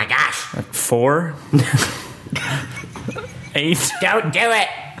 Oh Oh, my gosh. 4, 8, Don't do it.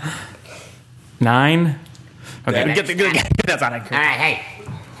 9. Okay, Damn get that on it. All right, hey.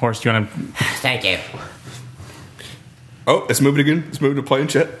 Horace, do you want to? Thank you. Oh, it's moving again. It's moving to playing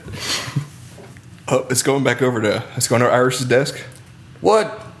chat. Oh, it's going back over to. It's going to Irish's desk.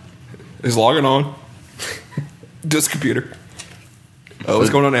 What? It's logging on. Just computer. Oh, it's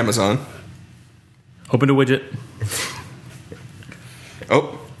going on Amazon. Open a widget.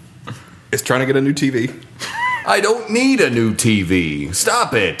 Oh, it's trying to get a new TV. I don't need a new TV.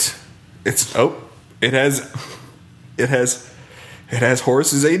 Stop it. It has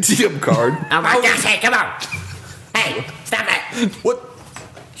Horace's ATM card. Oh my gosh, hey, come on. Hey, stop that. What?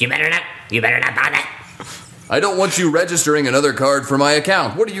 You better not buy that. I don't want you registering another card for my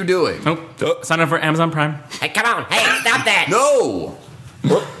account. What are you doing? Oh, sign up for Amazon Prime. Hey, come on. Hey, stop that. No.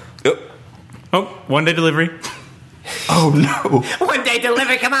 Oh, 1-day delivery. Oh no! 1 day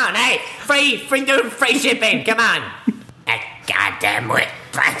delivery, come on. Hey, free shipping, come on. That goddamn whip.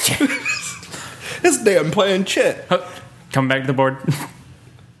 This damn playing chat. Oh, come back to the board.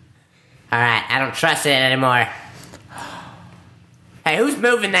 All right, I don't trust it anymore. Hey, who's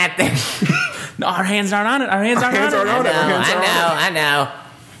moving that thing? No, our hands aren't on it. Our hands aren't on it. I know.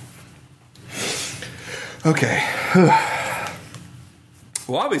 Okay.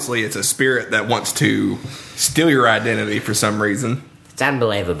 Well, obviously, it's a spirit that wants to steal your identity for some reason. It's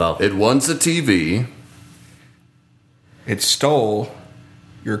unbelievable. It wants a TV. It stole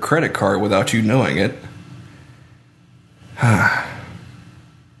your credit card without you knowing it.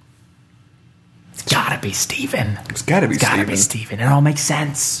 It's gotta be Steven. It's gotta be Gotta Steven. be Steven. It all makes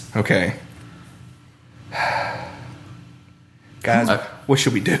sense. Okay. Guys, what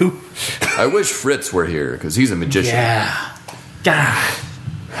should we do? I wish Fritz were here because he's a magician. Yeah. God.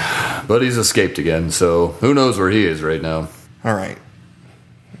 But he's escaped again, so who knows where he is right now. All right.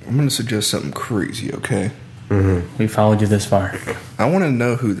 I'm going to suggest something crazy, okay? We followed you this far. I want to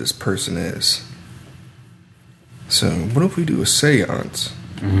know who this person is. So, what if we do a seance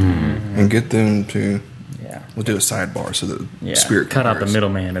and get them to... Yeah. We'll do a sidebar so the Yeah. spirit Cut out the covers.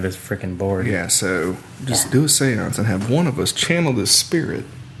 middleman of this freaking board. Yeah, so just do a seance and have one of us channel this spirit.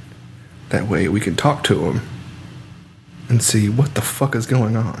 That way we can talk to him and see what the fuck is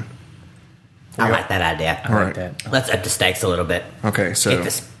going on. I like that idea. I like Right. that. Let's up the stakes a little bit. Okay, so Get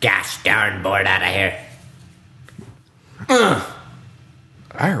this gosh darn board out of here.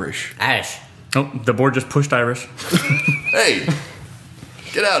 Irish. Oh, the board just pushed Irish. Hey,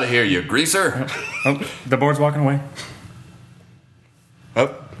 get out of here, you greaser. Oh, the board's walking away.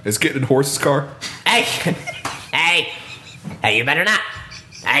 Oh, it's getting in Horse's car. Hey, you better not.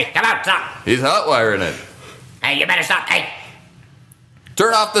 Hey, come on, stop. He's hotwiring it. Hey, you better stop. Hey.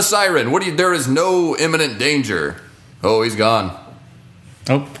 Turn off the siren. There is no imminent danger. Oh, he's gone.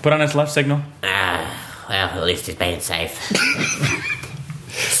 Oh, put on his left signal. Well, at least he's being safe.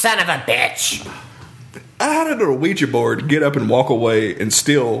 Son of a bitch. How did a Ouija board get up and walk away and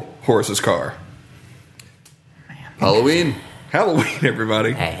steal Horace's car? Halloween? Halloween,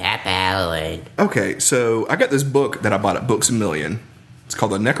 everybody. Hey, happy Halloween. Okay, so I got this book that I bought at Books A Million. It's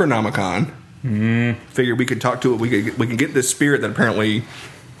called the Necronomicon. Figured we could talk to it. We can get this spirit that apparently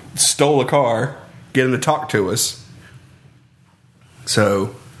stole a car, get him to talk to us.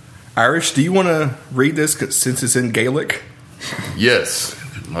 So, Irish, do you want to read this since it's in Gaelic? Yes,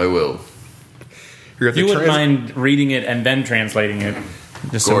 I will. You're at You the wouldn't mind reading it and then translating it,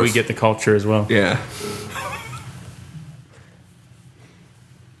 just so we course. get the culture as well. Yeah.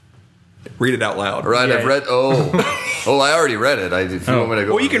 Read it out loud. All right, Yeah. I've read. Oh, I already read it. If you want me to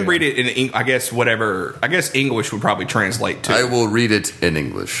go, Well, you can read it in, I guess, whatever. I guess English would probably translate to. I will read it in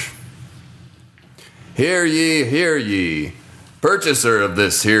English. Hear ye, purchaser of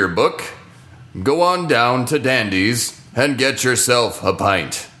this here book. Go on down to Dandy's and get yourself a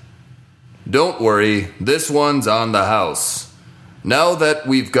pint. Don't worry, this one's on the house. Now that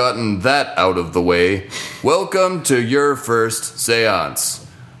we've gotten that out of the way, welcome to your first seance.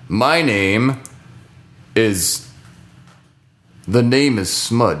 My name is... The name is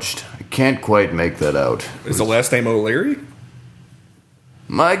smudged. I can't quite make that out. Is the last name O'Leary?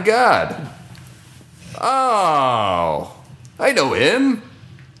 My God. Oh, I know him.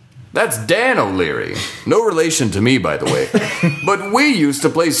 That's Dan O'Leary. No relation to me, by the way. But we used to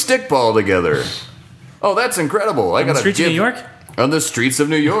play stickball together. Oh, that's incredible! I On the got streets of New York? On the streets of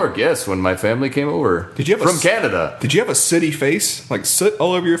New York, yes. When my family came over, Did you have from Canada? Did you have a sooty face, like soot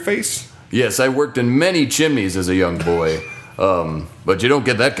all over your face? Yes, I worked in many chimneys as a young boy, but you don't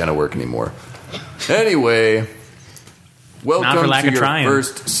get that kind of work anymore. Anyway, welcome lack to of your trying.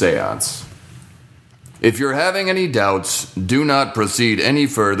 first seance. If you're having any doubts, do not proceed any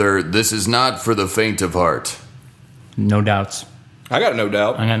further. This is not for the faint of heart. No doubts. I got no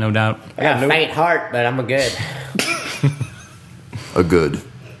doubt. I got no doubt. I got a faint heart, but I'm a good. A good.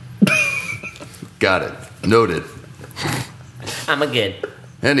 Got it. Noted. I'm a good.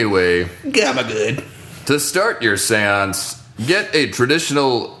 Anyway, I'm a good. to start your seance, get a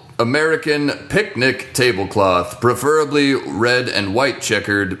traditional American picnic tablecloth, preferably red and white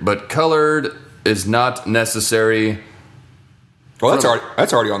checkered, but colored is not necessary. Well,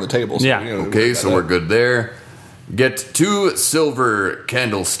 that's already on the table. So Yeah. we don't Okay, look so that we're up. good there. Get 2 silver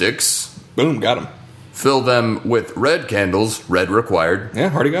candlesticks. Boom, got him. Fill them with red candles, red required.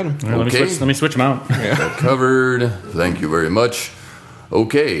 Yeah, already got him. Okay. Let me switch them out. Covered. Thank you very much.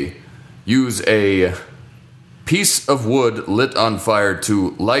 Okay. Use a piece of wood lit on fire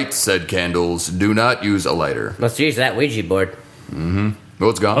to light said candles. Do not use a lighter. Let's use that Ouija board. Oh,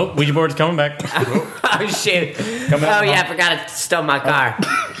 it's gone. Oh, Ouija board's coming back. Oh, shit. Come back. Oh, yeah, I forgot to stole my car.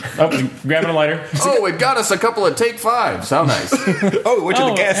 Oh, grabbing a lighter. Oh, it got us a couple of take 5s. How nice. Oh, we went to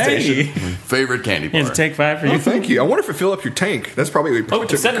the gas hey. station. Favorite candy bar. Here's a take 5 for Oh, you. thank you. I wonder if it filled up your tank. That's probably Oh,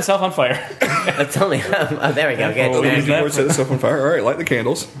 it's setting itself on fire. That's only. Oh, there we go. Good. Oh, There we is go. that- Or set itself on fire. All right, light the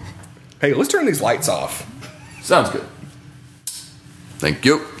candles. Hey, let's turn these lights off. Sounds good. Thank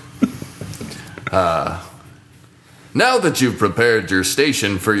you. Now that you've prepared your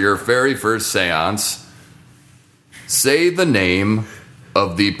station for your very first seance, say the name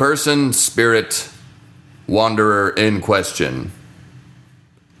of the person, spirit, wanderer in question.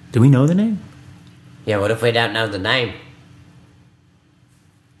 Do we know the name? Yeah, what if we don't know the name?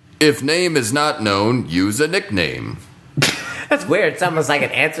 If name is not known, use a nickname. That's weird. It's almost like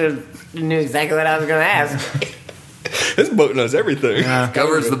an answer. You knew exactly what I was going to ask. This boat knows everything.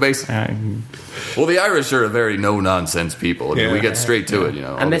 Covers the base. Well, the Irish are a very no-nonsense people. I mean, Yeah. we get straight to it, you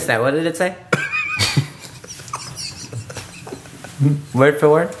know. I missed that. What did it say? Word for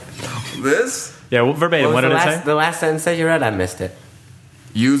word? This? Yeah, well, verbatim. What was did the it last, say? the last sentence that you read? I missed it.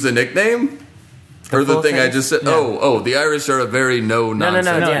 Use a nickname? Or the full thing I sentence? just said? Oh, the Irish are a very no-nonsense.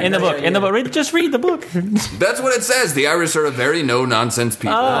 No, No, yeah, in the book. yeah. In the book. Just read the book. That's what it says. The Irish are a very no-nonsense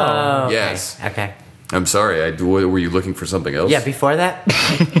people. Oh, okay. Yes. Okay. I'm sorry. Were you looking for something else? Yeah, before that?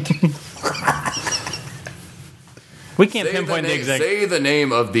 We can't Say pinpoint the exact. say the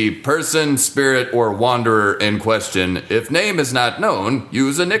name of the person, spirit, or wanderer in question. If name is not known,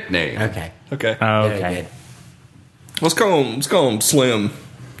 use a nickname. Okay. Okay. Very Okay. good. Let's call him Slim.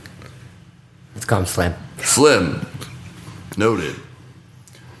 Let's call him Slim. Slim. Noted.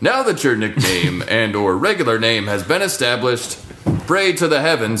 Now that your nickname and or regular name has been established, pray to the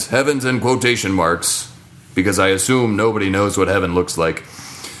heavens in quotation marks, because I assume nobody knows what heaven looks like.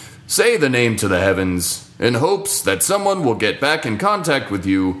 Say the name to the heavens in hopes that someone will get back in contact with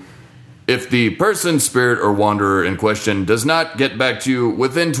you. If the person, spirit, or wanderer in question does not get back to you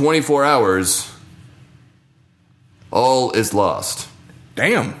within 24 hours, all is lost.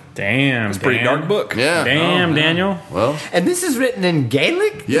 Damn. Damn. Pretty dark book. Yeah. Damn, Daniel. Well, And this is written in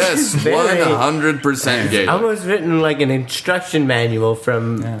Gaelic? yes, This is very- 100% Gaelic. Almost written like an instruction manual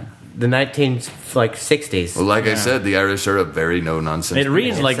from the 1960s. Well, like I said, the Irish are a very no-nonsense It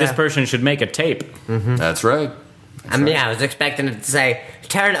reads people. like this so. person should make a tape. That's right. I mean, yeah, I was expecting it to say,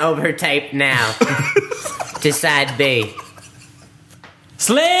 turn over tape now to side B.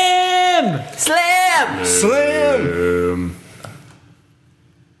 Slim! Slim! Slim.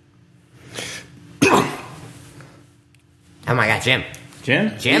 Oh my god, Jim.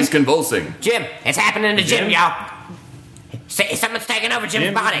 Jim? Jim? He's convulsing. Jim, it's happening to Jim, Jim? y'all. Someone's taking over Jim's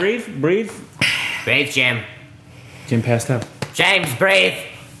Jim, body. breathe. Breathe, Jim. Jim passed out. James, breathe.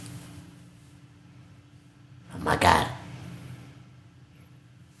 Oh my god.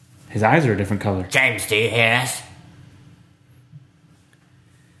 His eyes are a different color. James, do you hear us?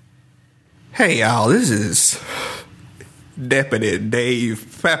 Hey, y'all. This is Deputy Dave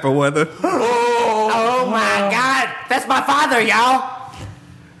Pepperweather. Oh my god. That's my father, y'all.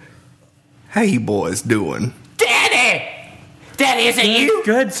 How you boys doing? Daddy! Daddy, is it you?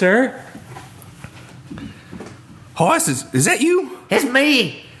 Good, sir. Horace, is that you? It's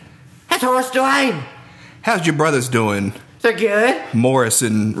me. That's Horace Dwayne. How's your brothers doing? They're good. Morris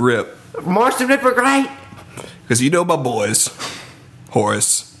and Rip. Morris and Rip are great. Because you know my boys.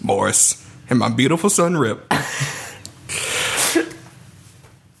 Horace, Morris, and my beautiful son Rip.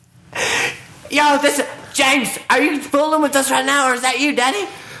 Yo, this James, are you fooling with us right now, or is that you, Daddy?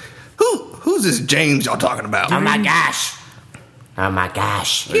 Who's this James y'all talking about? Oh my gosh. Oh my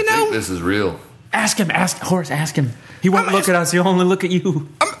gosh. I think this is real. Ask him. Horace, ask him. He won't look at us. He'll only look at you.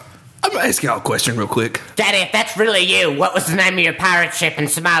 I'm gonna ask y'all a question real quick. Daddy, if that's really you, what was the name of your pirate ship in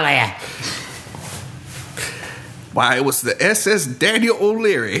Somalia? Why, it was the SS Daniel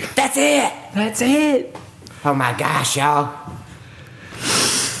O'Leary. That's it. That's it. Oh my gosh, y'all.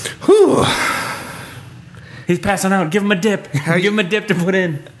 Whew. He's passing out. Give him a dip. Give him a dip to put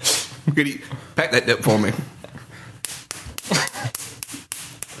in. Could you pack that dip for me?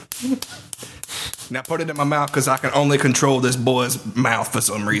 Now put it in my mouth because I can only control this boy's mouth for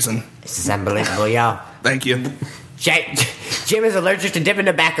some reason. This is unbelievable, y'all. Thank you. Jim is allergic to dipping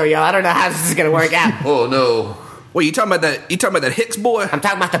tobacco, y'all. I don't know how this is gonna work out. Oh no. Wait, you talking about that? You talking about that Hicks boy? I'm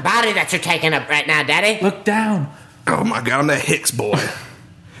talking about the body that you're taking up right now, Daddy. Look down. Oh my God, I'm that Hicks boy.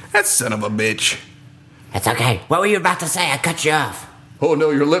 That son of a bitch. That's okay. What were you about to say? I cut you off. Oh no,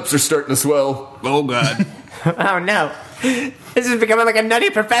 your lips are starting to swell. Oh God. Oh no. This is becoming like a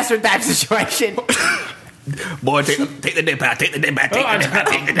Nutty Professor type situation. Boy, take the dip out. Take the dip out. Take the dip out.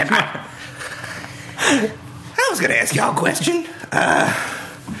 Take the dip out. I was gonna ask y'all a question.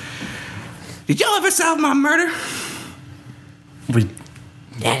 Did y'all ever solve my murder?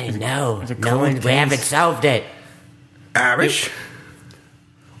 Daddy, no. a No one, cold we case. haven't solved it. Irish?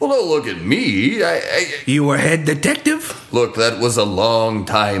 Well, don't look at me. You were head detective? Look, that was a long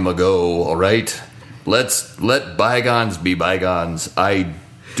time ago, all right? Let's let bygones be bygones. I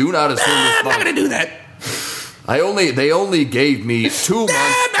do not assume this I'm not gonna do that. They only gave me 2 months.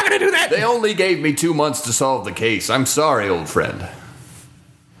 I'm not gonna do that. They only gave me 2 months to solve the case. I'm sorry, old friend.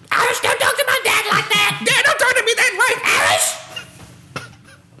 Irish, don't talk to my dad like that. Dad, don't talk to me that way.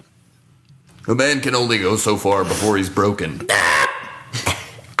 Irish! A man can only go so far before he's broken.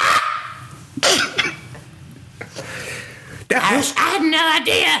 Irish, I had no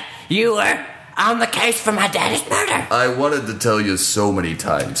idea you were on the case for my daddy's murder. I wanted to tell you so many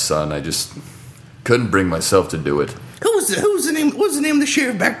times, son. I just couldn't bring myself to do it. Who's the name? What was the name of the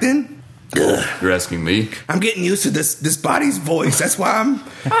sheriff back then? Ugh. You're asking me? I'm getting used to this body's voice. That's why I'm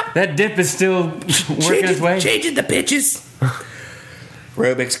That dip is still working its way. changing the pitches.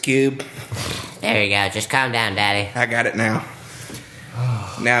 Rubik's Cube. There you go. Just calm down, Daddy. I got it now.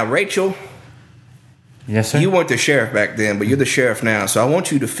 Now, Rachel, Yes, sir. you weren't the sheriff back then, but you're the sheriff now. So I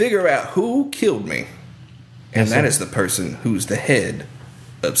want you to figure out who killed me. And Yes, that sir. is the person who's the head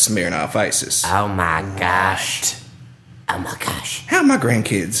of Smirnoff ISIS. Oh my gosh. Oh my gosh. How are my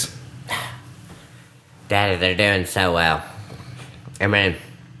grandkids? Daddy, they're doing so well. I mean,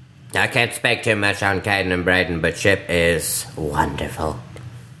 I can't speak too much on Caden and Braden, but Chip is wonderful.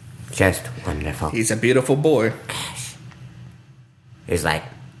 Just wonderful. He's a beautiful boy. He's like,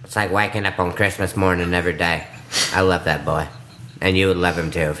 it's like waking up on Christmas morning every day. I love that boy. And you would love him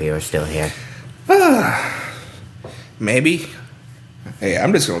too if he were still here. Maybe. Hey,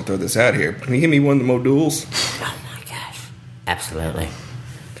 I'm just going to throw this out here. Can you give me one of the modules? Oh my gosh. Absolutely.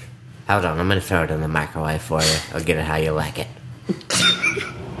 Hold on, I'm gonna throw it in the microwave for you. I'll get it how you like it.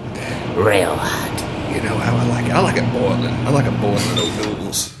 Real hot. You know how I like it. I like it boiling. I like it boiling those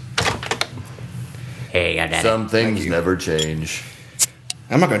noodles. Here you go, Daddy. Some things you. never change.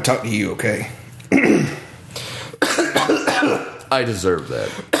 I'm not going to talk to you, okay? I deserve that.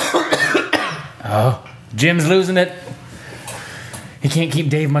 Oh, Jim's losing it. He can't keep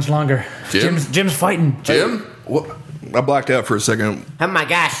Dave much longer. Jim? Jim's fighting. Jim? What? I blacked out for a second. Oh my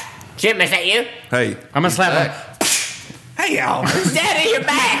gosh. Jim, is that you? Hey. I'm gonna slap him. Back. Hey, y'all. Daddy, you're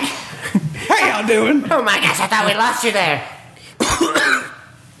back! How y'all doing? Oh my gosh, I thought we lost you there.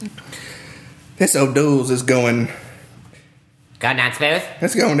 This O'Doul's is going... Going down smooth?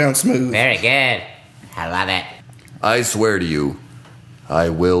 It's going down smooth. Very good. I love it. I swear to you, I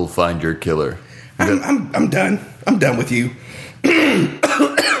will find your killer. I'm done. I'm done with you.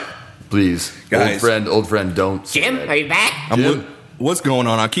 Please, Guys. old friend, don't. say Jim, that. are you back? Jim? What's going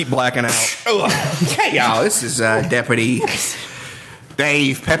on? I keep blacking out. Hey, y'all. This is Deputy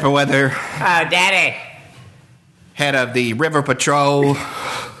Dave Pepperweather, Oh, Daddy. head of the River Patrol,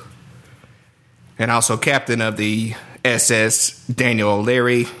 and also captain of the SS Daniel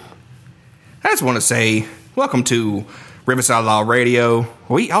O'Leary. I just want to say, welcome to Riverside Law Radio.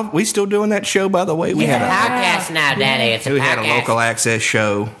 We still doing that show, by the way? We It's a had podcast now, Daddy. It's a we podcast. had a local access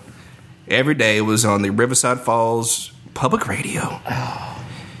show. Every day it was on the Riverside Falls Public Radio.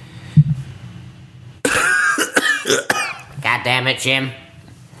 God damn it, Jim.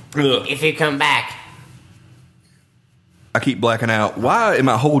 Ugh. If you come back. I keep blacking out. Why am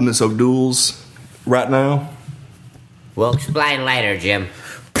I holding this O'Doul's right now? We'll explain later, Jim.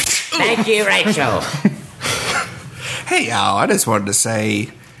 Thank you, Rachel. Hey, y'all, I just wanted to say,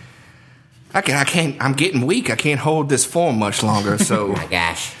 I can't, I'm getting weak. I can't hold this form much longer, so Oh my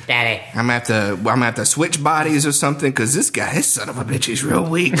gosh, Daddy. I'm gonna have to switch bodies or something, because this son of a bitch is real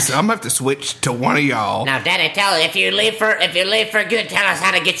weak, so I'm gonna have to switch to one of y'all. Now, Daddy, if you leave for good, tell us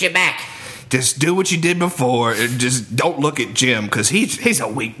how to get you back. Just do what you did before, and just don't look at Jim, because he's a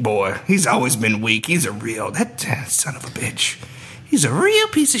weak boy. He's always been weak. He's that son of a bitch. He's a real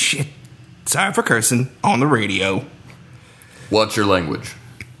piece of shit. Sorry for cursing on the radio. Watch your language.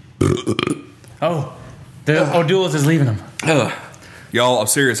 Oh, the O'Doul's is leaving him. Y'all, I'm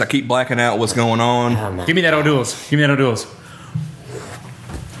serious. I keep blacking out what's going on. Oh, my. Give me that O'Doul's.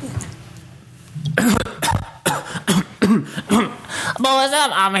 Boys,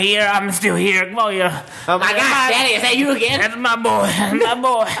 I'm here. I'm still here. Come on, yeah. Oh my gosh, Daddy, is that you again? That's my boy.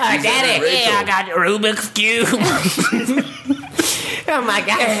 Daddy. Yeah, I got Rubik's Cube. Oh my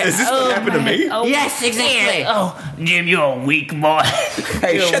gosh. Is this what happened to me? Yes, exactly. Oh, Jim, you're a weak boy.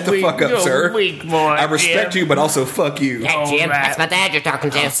 Hey, shut the fuck up, sir. You're a weak boy. I respect you, but also fuck you. Hey, Jim, right. that's my dad you're talking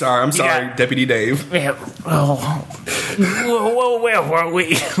to. I'm sorry, got- Deputy Dave. Yeah. Oh. Where were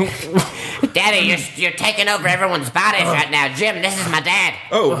we? Daddy, you're taking over everyone's bodies right now. Jim, this is my dad.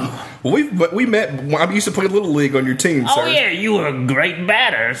 Oh, well, we met. I used to play Little League on your team, sir. Oh yeah, you were great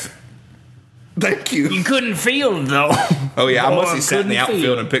batters. Thank you. You couldn't field though. Oh yeah, I Boy, mostly sat in the couldn't outfield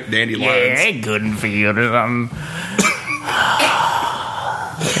field. and picked dandelions. Yeah, they couldn't field it. Yeah.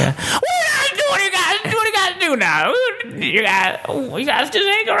 What do you guys do now? You guys just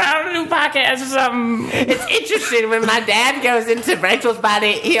hang around and do podcasts or something. It's interesting when my dad goes into Rachel's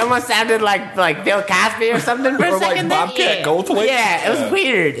body, he almost sounded like Bill Cosby or something for a Or like second. there. Bobcat Yeah. Goldthwait. Yeah, it was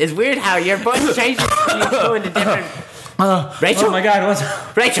weird. It's weird how your voice changes when you go into different. Rachel? Oh my God, what's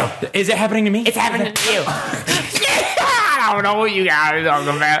Rachel, is it happening to me? it's happening to you. I don't know what you guys are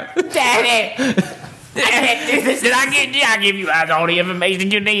talking about. Daddy, I can't do this. Did I give you guys all the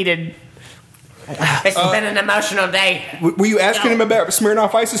information you needed? It's been an emotional day. Were you asking him about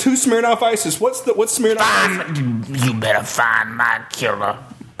Smirnoff Isis? Who's Smirnoff Isis? What's Smirnoff Isis? You better find my killer.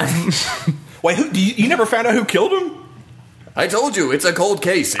 Wait, you never found out who killed him? I told you, it's a cold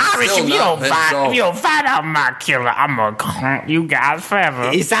case. It's Irish, still if you not don't been find solved. out my killer, I'm gonna haunt you guys forever.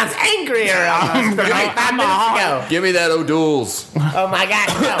 He sounds angrier almost from like 5 minutes ago. Give me that O'Doul's. Oh my gosh,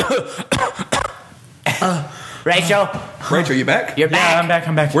 no. Rachel, Rachel, you back? you're back.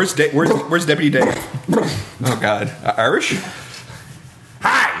 I'm back. Where's Deputy Dave? Oh God, Irish?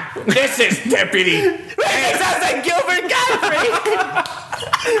 Hi, this is Deputy. It sounds like Gilbert Godfrey.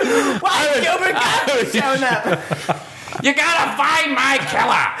 Why is Gilbert Godfrey showing up? You gotta find my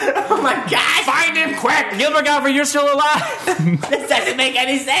killer. Oh my gosh. Find him quick. Gilbert Godfrey, you're still alive. This doesn't make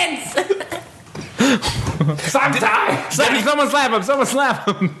any sense. Someone slap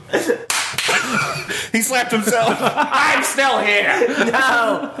him. He slapped himself. I'm still here.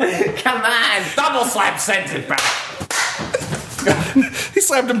 No. Come on. Double slap sent it back. He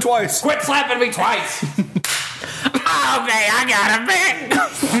slapped him twice. Quit slapping me twice. Okay, I got him back.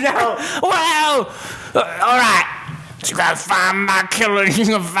 No. Well, all right. You gotta find my killer. You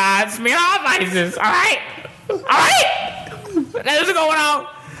can find Smirnoff Isis. All right. That's what's going on.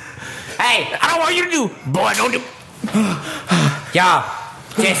 Hey, I don't want you to do. Boy, don't do. y'all,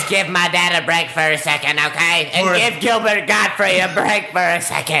 just give my dad a break for a second, okay? And give Gilbert Godfrey a break for a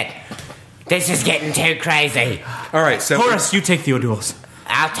second. This is getting too crazy. All right, so Horace, you take the O'Doul's.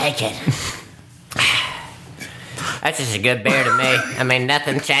 I'll take it. That's just a good beer to me. I mean,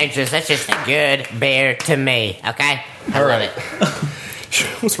 nothing changes. That's just a good beer to me, okay? I love it.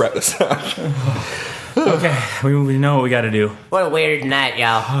 let's wrap this up. Okay, we know what we got to do. What a weird night,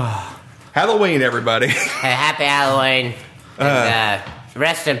 y'all. Halloween, everybody. Hey, happy Halloween. And,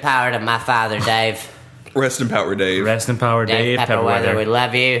 rest in power to my father, Dave. Rest in power, Dave. Rest in power, Dave Pepperweather, we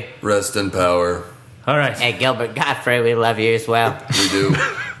love you. Rest in power. All right. Hey, Gilbert Godfrey, we love you as well. We do.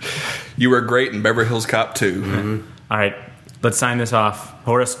 You were great in Beverly Hills Cop 2. Mm-hmm. All right. Let's sign this off.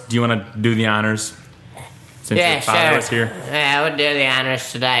 Horace, do you want to do the honors? Since Yeah, your father sure. was here. Yeah, we'll do the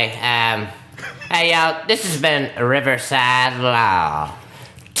honors today. Hey, y'all, this has been Riverside Law.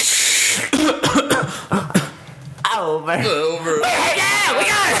 Over. Over. Yeah, we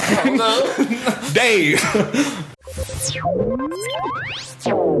got it! Dave!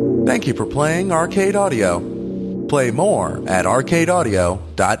 Thank you for playing Arcade Audio. Play more at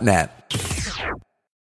arcadeaudio.net.